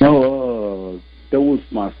 No, that was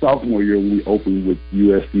my sophomore year when we opened with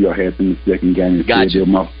USC. I had in the second game in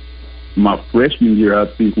Fayetteville. My freshman year, I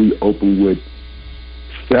think we opened with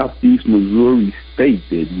Southeast Missouri State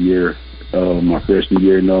that year, my freshman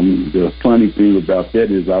year. And the funny thing about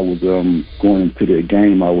that is I was going into that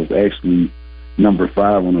game, I was actually number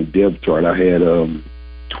 5 on the depth chart. I had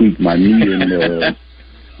tweaked my knee in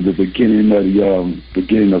the beginning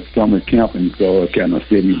of summer camp, and so it kind of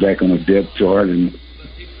set me back on the depth chart, and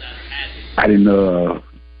I didn't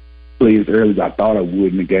play as early as I thought I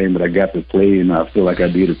would in the game, but I got to play, and I feel like I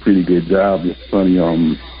did a pretty good job. It's funny,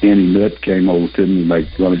 Andy Nutt came over to me like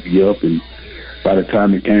going to be up, and by the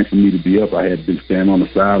time it came for me to be up, I had been standing on the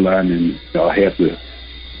sideline, and I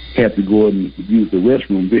had to go and use the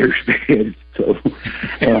restroom very bad. So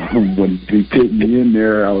when they put me in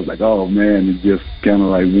there, I was like, oh man, it just kind of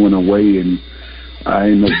like went away, and I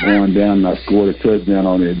ended up going down and I scored a touchdown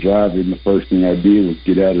on that drive, and the first thing I did was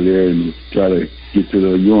get out of there and try to get to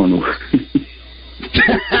the urinal.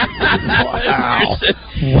 Wow.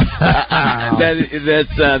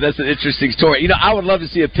 That's an interesting story. I would love to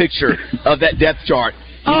see a picture of that depth chart.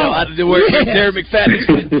 Where Darren McFadden's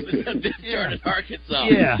depth chart in Arkansas.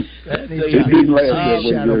 Yeah. It didn't last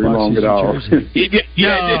very long at all.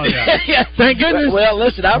 Yeah. Thank goodness. Well,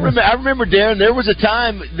 listen, I remember, Darren, there was a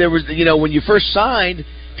time, when you first signed,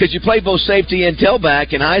 because you played both safety and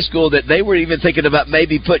tailback in high school, that they were even thinking about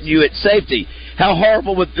maybe putting you at safety. How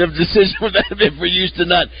horrible would the decision would that have been for Houston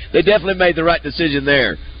Nutt? They definitely made the right decision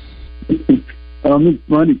there. It's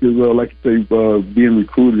funny because, like you say, being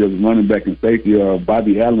recruited as a running back in safety,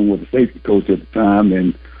 Bobby Allen was a safety coach at the time,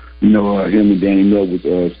 and him and Danny Miller would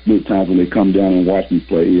split times when they come down and watch me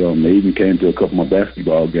play. They even came to a couple of my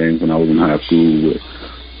basketball games when I was in high school.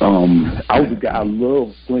 I was a guy, I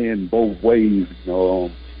love playing both ways. A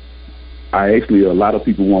lot of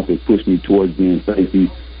people want to push me towards being safety,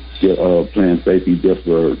 playing safety just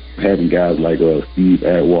for having guys like Steve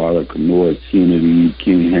Atwater, Kenoy Kennedy,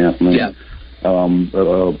 Kenny Hamlin. Yeah.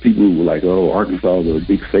 People were like, Arkansas is a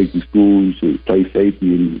big safety school, you should play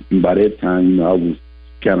safety. And by that time, I was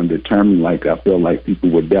kind of determined, like I felt like people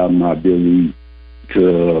were doubting my ability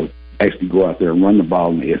to actually go out there and run the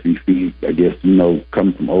ball in the SEC. I guess,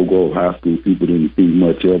 coming from Oak Grove High School, people didn't think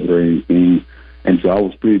much of it or anything. And so I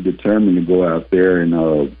was pretty determined to go out there and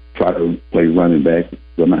try to play running back.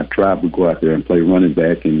 So I tried to go out there and play running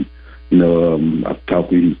back. And, I talked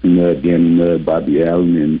to Danny Bobby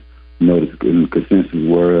Allen, and, the consensus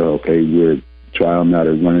were, okay, we're trying out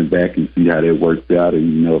as running back and see how that works out.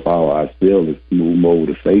 And, if I fail, let's move them over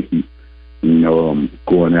to safety.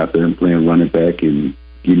 Going out there and playing running back and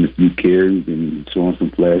getting a few carries and showing some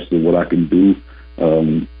flashes of what I can do.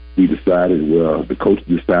 The coach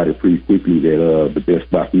decided pretty quickly that the best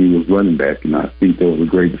spot for me was running back, and I think that was a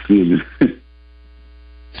great decision.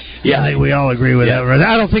 Yeah, I think we all agree with that.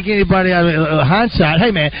 I don't think anybody, hindsight,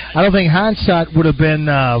 hey man, I don't think hindsight would have been,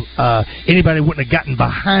 anybody wouldn't have gotten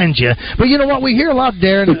behind you. But you know what, we hear a lot,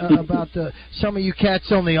 Darren, about some of you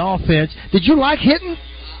cats on the offense. Did you like hitting?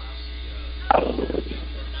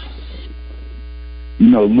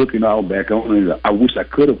 Looking all back on it, I wish I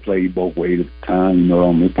could have played both ways at the time.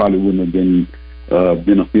 It probably wouldn't have been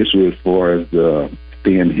beneficial as far as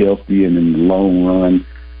staying healthy and in the long run,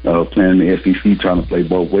 playing the SEC, trying to play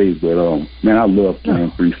both ways. But, man, I love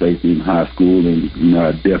playing free safety in high school, and,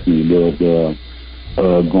 I definitely loved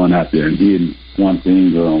going out there and did one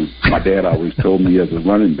thing. My dad always told me as a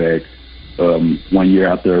running back, one year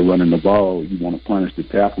out there running the ball, you want to punish the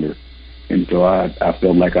tackler. And so I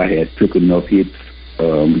felt like I had took enough hits as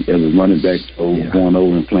a running back, so going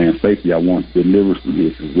over and playing safety, I want to deliver some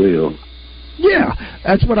hits as well. Yeah,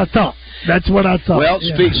 that's what I thought. Well,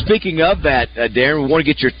 speaking of that, Darren, we want to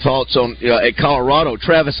get your thoughts on at Colorado.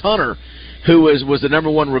 Travis Hunter, who was the number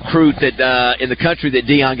one recruit that in the country that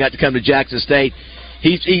Deion got to come to Jackson State.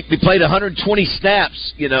 He played 120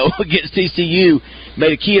 snaps, against TCU,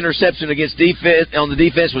 made a key interception against defense on the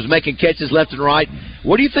defense, was making catches left and right.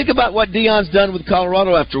 What do you think about what Deion's done with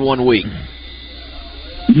Colorado after 1 week?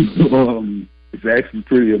 It's actually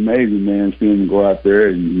pretty amazing, man, seeing him go out there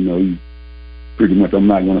and, he pretty much, I'm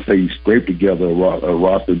not going to say he scraped together a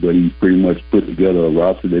roster, but he pretty much put together a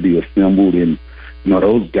roster that he assembled. And,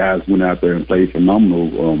 those guys went out there and played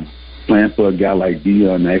phenomenal. Playing for a guy like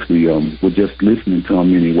Deion, actually, was just listening to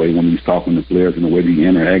him anyway when he's talking to players and the way he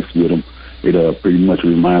interacts with them. It pretty much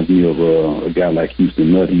reminds me of a guy like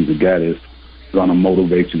Houston Nutt. He's a guy that's going to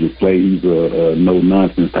motivate you to play. He's a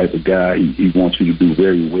no-nonsense type of guy. He wants you to do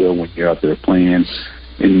very well when you're out there playing.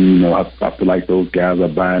 And, I feel like those guys are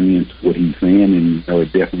buying into what he's saying, and it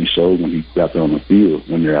definitely shows when he's out there on the field,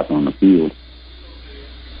 when they're out there on the field.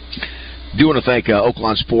 Do want to thank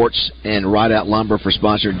Oakland Sports and Ride Out Lumber for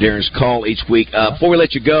sponsoring Darren's call each week. Before we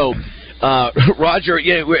let you go, Roger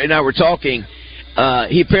and I were talking.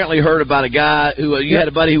 He apparently heard about a guy who you had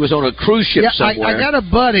a buddy who was on a cruise ship somewhere. I got a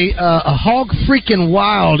buddy. A Hog Freaking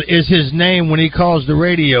Wild is his name when he calls the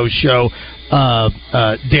radio show,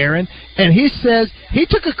 Darren. And he says he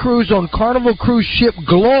took a cruise on Carnival Cruise Ship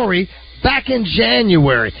Glory back in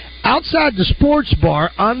January. Outside the sports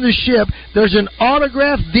bar on the ship, there's an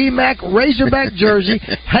autographed D-Mac Razorback jersey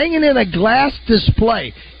hanging in a glass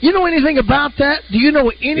display. You know anything about that? Do you know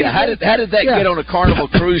anything? Yeah, how did that get on a Carnival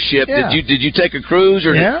cruise ship? Yeah. Did you take a cruise,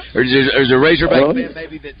 or is a Razorback fan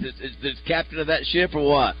maybe that's captain of that ship, or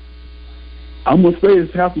what? I'm gonna say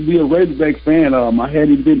it has to be a Razorback fan. I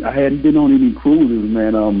hadn't been on any cruises,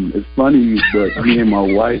 man. It's funny, but me and my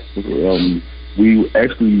wife, we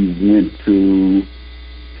actually went to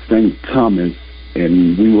St. Thomas,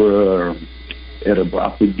 and we were at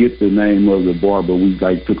I forget the name of the bar, but we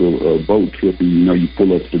took a boat trip, and you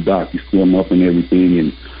pull up to the dock, you swim up and everything,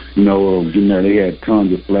 and getting there, they had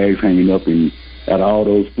tons of flags hanging up, and out of all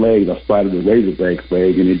those flags, I spotted a Razorback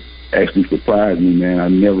flag, and it actually surprised me, man. I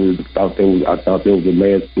never thought I thought that was the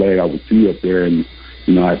last flag I would see up there, and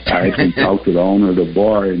I actually talked to the owner of the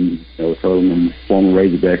bar and told him I'm former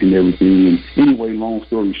Razorback and everything. And anyway, long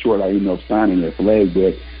story short, I ended up signing that flag,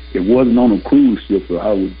 but it wasn't on a cruise ship, so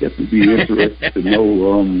I would definitely be interested to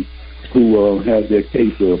know who has that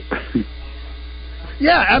case up.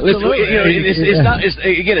 Yeah, absolutely.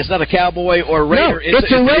 It's not a Cowboy or a Raider. No,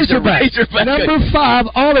 it's a Razorback. Number 5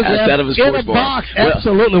 autograph in a box.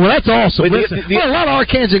 Absolutely. Well, that's awesome. A lot of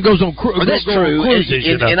Arkansas goes on that's true.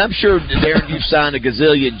 Cruises. And I'm sure, Darren, you've signed a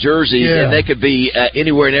gazillion jerseys, and they could be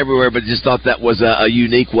anywhere and everywhere, but just thought that was a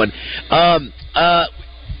unique one.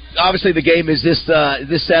 Obviously, the game is this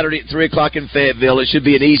Saturday at 3:00 in Fayetteville. It should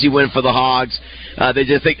be an easy win for the Hogs. I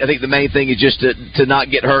think the main thing is just to not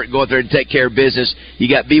get hurt and go out there and take care of business. You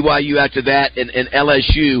got BYU after that and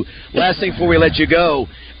LSU. Last thing before we let you go,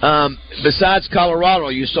 besides Colorado,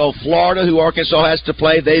 you saw Florida, who Arkansas has to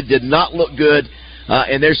play. They did not look good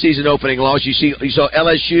in their season opening loss. You saw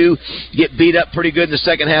LSU get beat up pretty good in the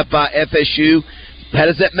second half by FSU. How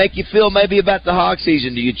does that make you feel maybe about the Hog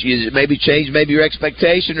season? Do you maybe change your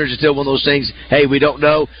expectation, or is it still one of those things, hey, we don't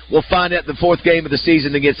know? We'll find out the fourth game of the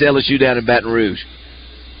season against LSU down in Baton Rouge.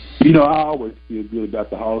 I always feel good about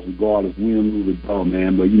the Hogs regardless, win, lose, or draw,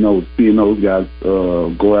 man. But, seeing those guys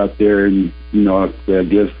go out there and, I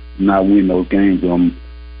guess not win those games,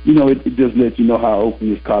 it just lets you know how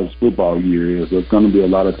open this college football year is. There's going to be a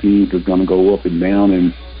lot of teams that's going to go up and down,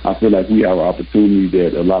 and I feel like we have an opportunity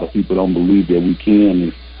that a lot of people don't believe that we can,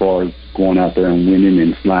 as far as going out there and winning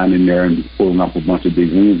and flying in there and pulling off a bunch of big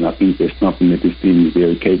wins. I think that's something that this team is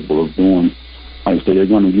very capable of doing. Like I said, they're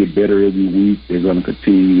going to get better every week. They're going to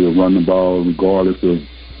continue to run the ball regardless of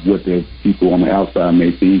what the people on the outside may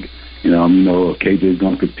think. KJ is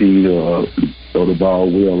going to continue to throw the ball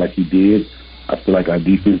well like he did. I feel like our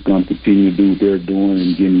defense is going to continue to do what they're doing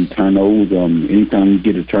and getting turnovers. Anytime you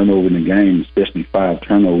get a turnover in the game, especially 5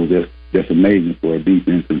 turnovers, that's amazing for a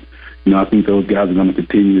defense. And, I think those guys are going to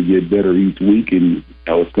continue to get better each week, and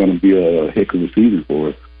it's going to be a heck of a season for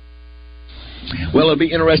us. Well, it'll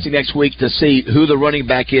be interesting next week to see who the running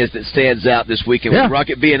back is that stands out this weekend. With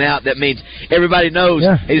Rocket being out, that means everybody knows,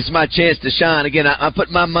 hey, this is my chance to shine. Again, I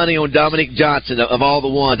put my money on Dominique Johnson of all the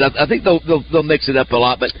ones. I think they'll mix it up a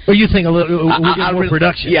lot. But you think a little more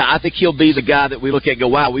production? Yeah, I think he'll be the guy that we look at and go,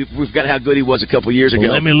 wow, we've got how good he was a couple years ago.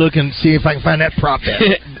 Let me look and see if I can find that prop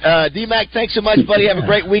there. D-Mac, thanks so much, buddy. Have a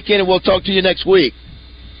great weekend, and we'll talk to you next week.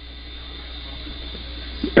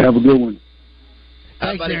 Have a good one.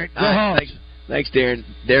 Thanks, Derek. Go Hogs. Thanks, Darren.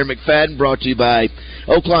 Darren McFadden, brought to you by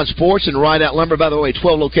Oaklawn Sports and Rideout Lumber. By the way,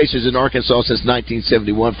 12 locations in Arkansas since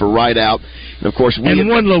 1971 for Rideout. And of course,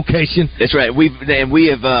 one location. That's right. We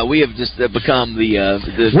have just become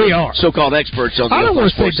the so-called experts on the I don't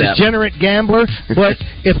want to say degenerate gambler, but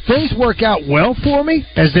if things work out well for me,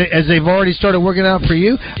 as they've already started working out for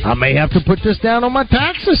you, I may have to put this down on my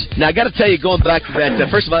taxes. Now, I got to tell you, going back to that,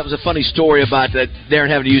 first of all, that was a funny story about Darren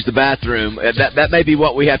having to use the bathroom. That may be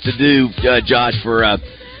what we have to do, Josh, for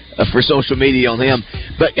social media on him.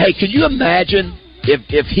 But hey, can you imagine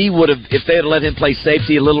if they had let him play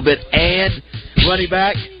safety a little bit and running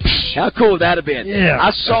back? How cool would that have been? Yeah.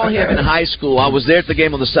 I saw him in high school. I was there at the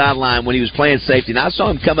game on the sideline when he was playing safety, and I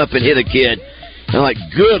saw him come up and hit a kid. And I'm like,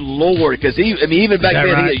 good Lord, because even back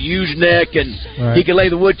then he had a huge neck, and he could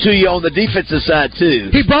lay the wood to you on the defensive side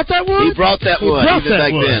too. He brought that wood? He brought that wood even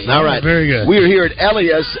back then. All right. Very good. We are here at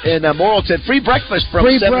Elias in Morrilton. Free breakfast from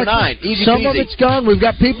 7 to 9. Easy Some peasy. of it's gone. We've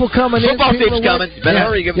got people coming in. Football team's coming. Better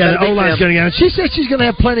hurry. The O-line's going to get. She said she's going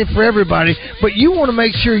to have plenty for everybody, but you want to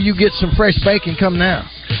make sure you get some fresh bacon. Come now.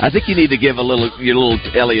 I think you need to give your little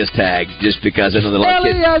Elias tag, just because I know the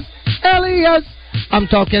Elias. I'm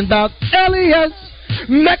talking about Elias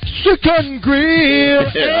Mexican Grill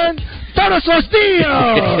and Todos los Dias.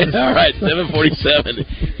 All right, 7:47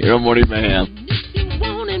 here on Morning Mayhem.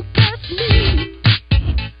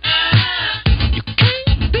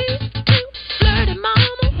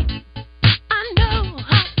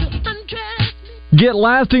 Get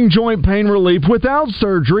lasting joint pain relief without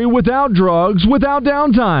surgery, without drugs, without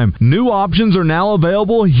downtime. New options are now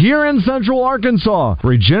available here in Central Arkansas.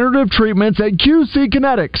 Regenerative treatments at QC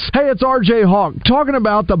Kinetics. Hey, it's RJ Hawk talking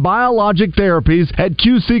about the biologic therapies at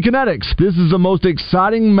QC Kinetics. This is the most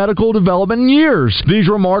exciting medical development in years. These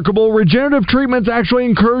remarkable regenerative treatments actually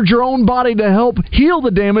encourage your own body to help heal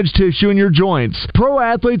the damaged tissue in your joints. Pro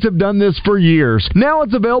athletes have done this for years. Now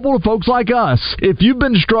it's available to folks like us. If you've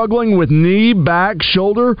been struggling with knee, back,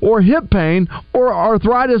 shoulder, or hip pain, or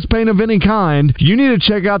arthritis pain of any kind, you need to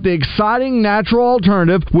check out the exciting natural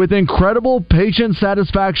alternative with incredible patient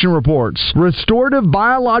satisfaction reports. Restorative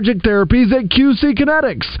biologic therapies at QC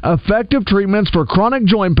Kinetics. Effective treatments for chronic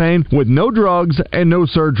joint pain with no drugs and no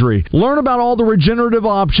surgery. Learn about all the regenerative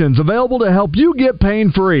options available to help you get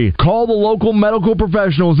pain-free. Call the local medical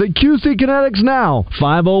professionals at QC Kinetics now.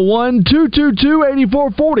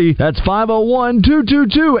 501-222-8440. That's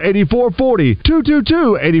 501-222-8440.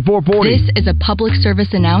 222-8440. This is a public service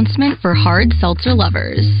announcement for hard seltzer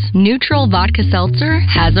lovers. Neutral Vodka Seltzer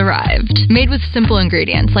has arrived. Made with simple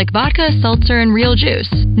ingredients like vodka, seltzer, and real juice.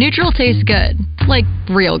 Neutral tastes good. Like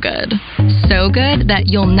real good. So good that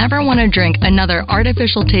you'll never want to drink another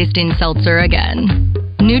artificial tasting seltzer again.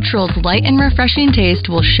 Neutral's light and refreshing taste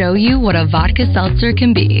will show you what a vodka seltzer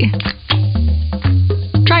can be.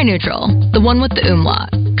 Try Neutral, the one with the umlaut.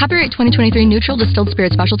 Copyright 2023 Neutral Distilled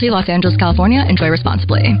Spirit Specialty, Los Angeles, California. Enjoy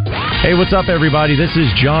responsibly. Hey, what's up, everybody? This is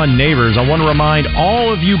John Neighbors. I want to remind all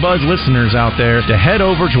of you Buzz listeners out there to head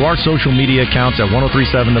over to our social media accounts at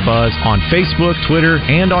 1037 The Buzz on Facebook, Twitter,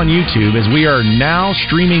 and on YouTube, as we are now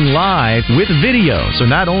streaming live with video. So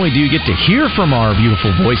not only do you get to hear from our beautiful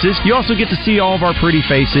voices, you also get to see all of our pretty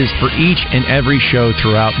faces for each and every show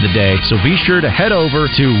throughout the day. So be sure to head over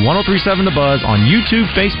to 1037 The Buzz on YouTube,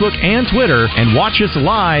 Facebook, and Twitter, and watch us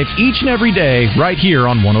live each and every day right here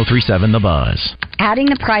on 1037 The Buzz. Adding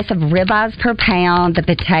the price of ribeyes per pound, the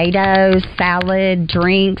potatoes, salad,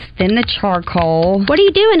 drinks, then the charcoal. What are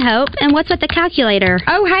you doing, Hope? And what's with the calculator?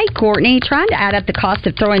 Oh, hey, Courtney, trying to add up the cost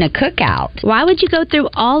of throwing a cookout. Why would you go through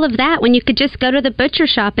all of that when you could just go to the butcher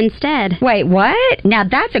shop instead? Wait, what? Now,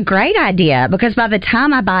 that's a great idea, because by the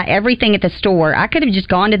time I buy everything at the store, I could have just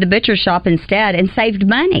gone to the butcher shop instead and saved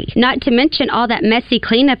money. Not to mention all that messy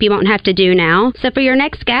cleanup you won't have to do now. So for your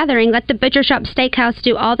next gathering, let the Butcher Shop Steakhouse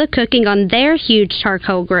do all the cooking on their huge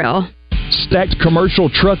charcoal grill. Stacked Commercial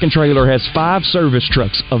Truck and Trailer has 5 service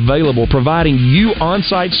trucks available, providing you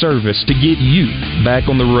on-site service to get you back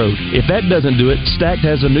on the road. If that doesn't do it, Stacked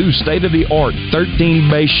has a new state-of-the-art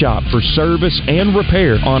 13-bay shop for service and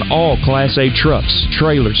repair on all Class A trucks,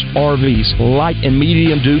 trailers, RVs, light and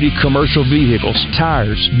medium-duty commercial vehicles,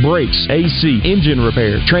 tires, brakes, AC, engine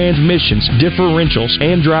repair, transmissions, differentials,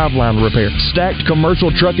 and driveline repair. Stacked Commercial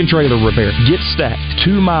Truck and Trailer Repair. Get Stacked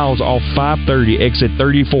 2 miles off 530 exit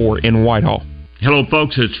 34 in Whitehall. Hello,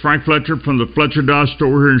 folks. It's Frank Fletcher from the Fletcher Dodge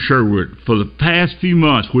store here in Sherwood. For the past few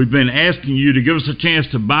months, we've been asking you to give us a chance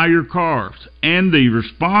to buy your cars, and the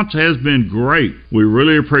response has been great. We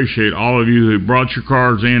really appreciate all of you who brought your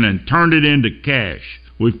cars in and turned it into cash.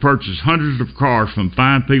 We've purchased hundreds of cars from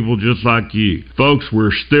fine people just like you. Folks,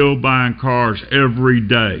 we're still buying cars every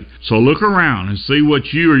day. So look around and see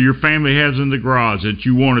what you or your family has in the garage that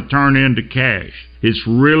you want to turn into cash. It's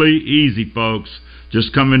really easy, folks.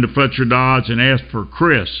 Just come into Fletcher Dodge and ask for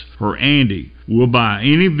Chris or Andy. We'll buy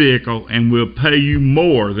any vehicle and we'll pay you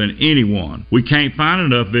more than anyone. We can't find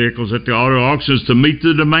enough vehicles at the auto auctions to meet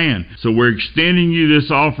the demand, so we're extending you this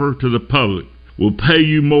offer to the public. We'll pay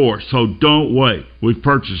you more, so don't wait. We've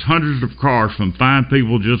purchased hundreds of cars from fine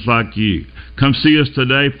people just like you. Come see us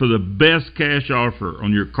today for the best cash offer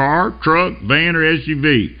on your car, truck, van, or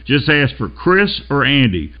SUV. Just ask for Chris or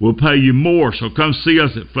Andy. We'll pay you more, so come see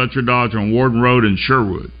us at Fletcher Dodge on Warden Road in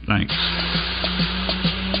Sherwood. Thanks.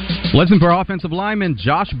 Listen for offensive lineman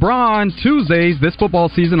Josh Braun Tuesdays this football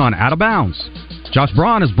season on Out of Bounds. Josh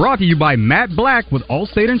Braun is brought to you by Matt Black with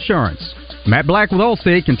Allstate Insurance. Matt Black with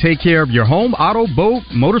Allstate can take care of your home, auto, boat,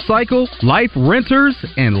 motorcycle, life, renters,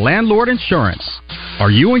 and landlord insurance. Are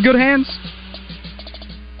you in good hands?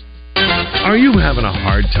 Are you having a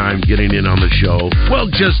hard time getting in on the show? Well,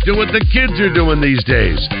 just do what the kids are doing these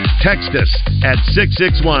days. Text us at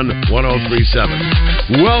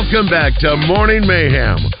 661-1037. Welcome back to Morning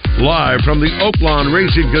Mayhem, live from the Oaklawn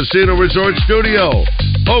Racing Casino Resort Studio.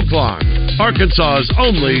 Oaklawn, Arkansas's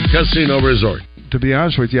only casino resort. To be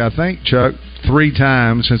honest with you, I think, Chuck, 3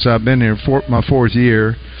 times since I've been here, my 4th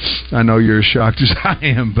year. I know you're as shocked as I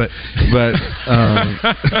am, but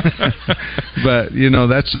you know,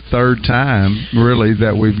 that's the 3rd time really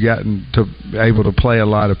that we've gotten to able to play a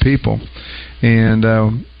lot of people. And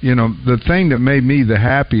you know, the thing that made me the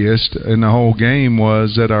happiest in the whole game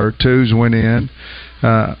was that our 2s went in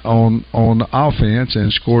on offense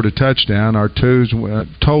and scored a touchdown. Our 2s,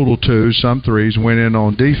 total 2s, some 3s, went in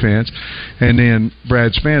on defense, and then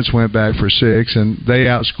Brad Spence went back for 6, and they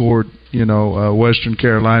outscored, you know, Western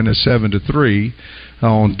Carolina 7-3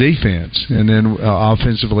 on defense, and then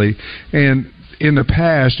offensively. And in the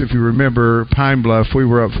past, if you remember Pine Bluff, we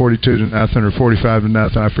were up 42-0 or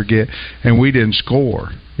 45-0, I forget, and we didn't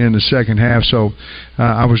score in the second half. So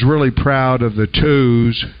I was really proud of the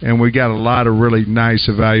 2s, and we got a lot of really nice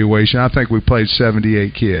evaluation. I think we played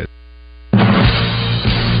 78 kids.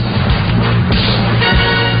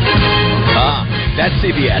 That's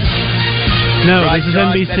CBS. No, right, this is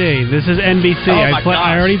John? NBC. This is NBC. Oh,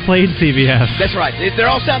 I already played CBS. That's right. They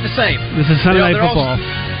all sound the same. This is Sunday Night They're all- Football.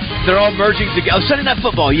 they're all merging together. Oh, Sunday Night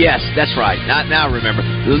Football. Yes, that's right. Now I remember.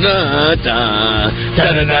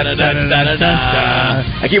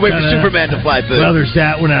 I can't wait for Superman to fly through. Well, there's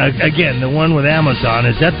that one again. The one with Amazon.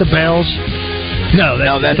 Is that the bells? No,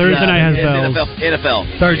 that's Thursday night has bells.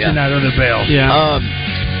 NFL. Thursday night are the bells. Yeah.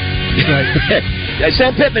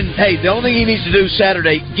 Sam Pittman, hey, the only thing he needs to do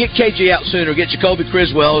Saturday, get KJ out sooner, get Jacoby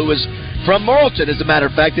Criswell, who was from Morrilton, as a matter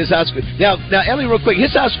of fact, his high school. Now, Ellie, real quick,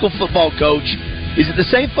 his high school football coach, is it the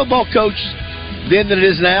same football coach then that it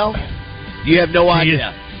is now? You have no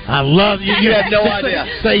idea. I love you. You have no idea.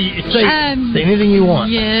 Say anything you want.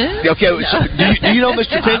 Yes. Okay, so do you know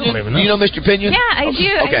Mr. Pinion? Do you know Mr. Pinion? Yeah, I do.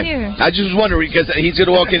 Okay. I do. I just was wondering because he's going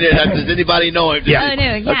to walk in there. Does anybody know him? Yeah. Oh,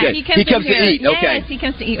 no. Yeah, okay. he comes to eat. Yes, Okay. he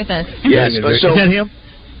comes to eat with us. Yes. So, is that him?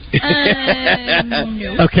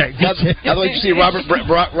 No. Okay. I'd like to see Robert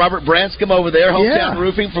Brantz come over there, Hometown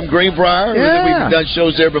Roofing from Greenbrier. Yeah. We've done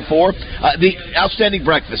shows there before. The outstanding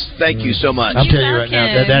breakfast. Thank you so much. I'll tell you right now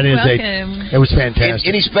that is it was fantastic.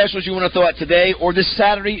 Any specials you want to throw out today or this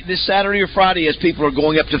Saturday or Friday as people are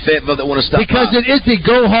going up to Fayetteville that want to stop because by? it is the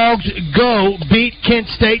Go Hogs Go Beat Kent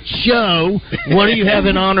State show. What do you have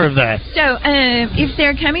in honor of that? So if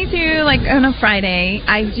they're coming through like on a Friday,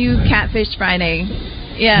 I do Catfish Friday.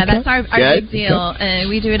 Yeah, that's our big deal.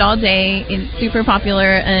 We do it all day. It's super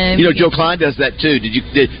popular. Joe Klein does that too.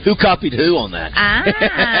 Who copied who on that?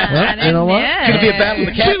 Well, you know what? Could it be a battle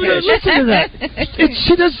of the catfish? Listen to that.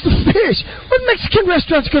 She does the fish. What Mexican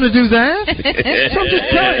restaurant's going to do that? So I'm just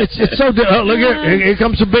telling you, it's so. Look here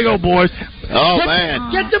comes some big old boys. Oh,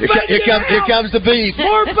 man. Get the bacon here comes the beef.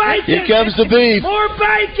 More bacon. Here comes the beef. More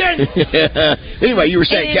bacon. Anyway, you were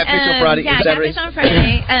saying catfish on Friday and Saturday? Catfish on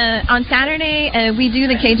Friday. On Saturday, we do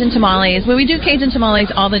the Cajun tamales. Well, we do Cajun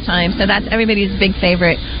tamales all the time, so that's everybody's big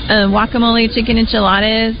favorite. Guacamole, chicken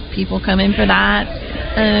enchiladas. People come in for that.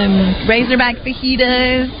 Razorback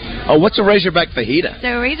fajitas. Oh, what's a Razorback fajita?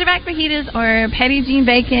 So Razorback fajitas are petit jean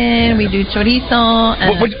bacon. We do chorizo.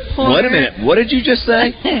 Wait a minute. What did you just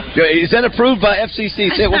say? Is that approved by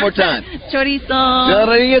FCC? Say it one more time. Chorizo.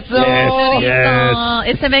 Chorizo.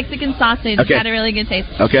 Yes. It's a Mexican sausage. Okay. It's got a really good taste.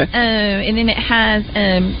 Okay. And then it has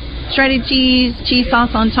shredded cheese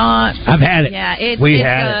sauce on top. I've had it. Yeah, it's had good.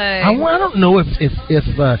 it. I don't know if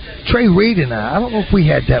Trey Reed and I don't know if we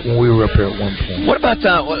had that when we were up here at one point. What about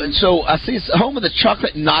so I see it's home of the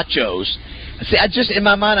chocolate nachos. See, in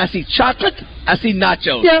my mind I see chocolate, I see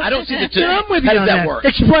nachos. Yeah, I don't see the two. I'm with How you does on that work?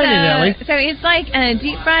 Explain it, Ellie. So it's like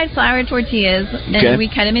deep fried flour tortillas, Okay. and we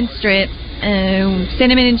cut them in strips.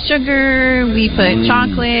 Cinnamon and sugar. We put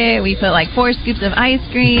chocolate. We put like 4 scoops of ice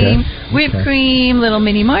cream, whipped cream, little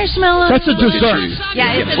mini marshmallows. That's a dessert.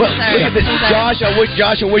 Yeah, it's a Well, dessert. look at this. Josh,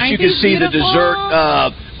 I wish you could see the dessert.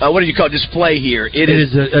 What do you call it? Display here? It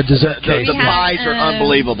is a dessert. The pies are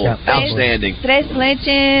unbelievable, outstanding. Tres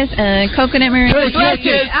leches, coconut meringue. Tres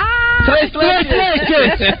leches. Tres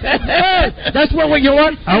leches. Hey, that's what you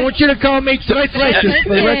want. I want you to call me Tres leches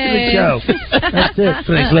for the rest of the show. That's it.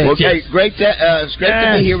 Tres leches. Okay, great. It's great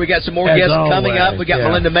to be here. We got some more guests coming up. We got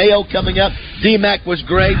Melinda Mayo coming up. D-Mac was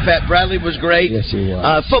great. Pat Bradley was great. Yes, he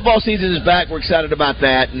was. Football season is back. We're excited about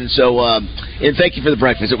that, and so and thank you for the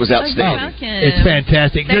breakfast. It was outstanding. It's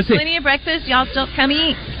fantastic. There's plenty of breakfast. Y'all still come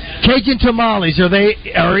eat. Cajun tamales,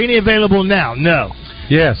 are any available now? No.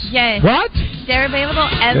 Yes. Yes. What? They're available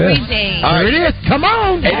every day. All right. There it is. Come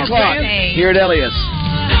on. 8 o'clock Okay. here at Elias.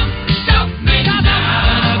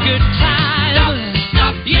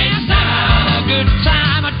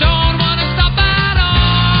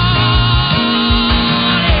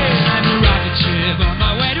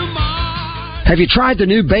 Have you tried the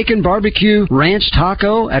new Bacon Barbecue Ranch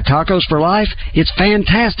Taco at Tacos for Life? It's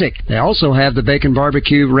fantastic. They also have the Bacon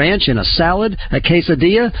Barbecue Ranch in a salad, a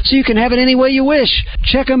quesadilla, so you can have it any way you wish.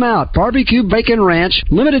 Check them out. Barbecue Bacon Ranch,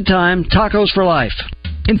 limited time, Tacos for Life.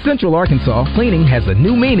 In Central Arkansas, cleaning has a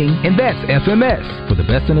new meaning, and that's FMS. For the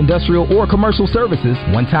best in industrial or commercial services,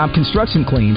 one-time construction cleans,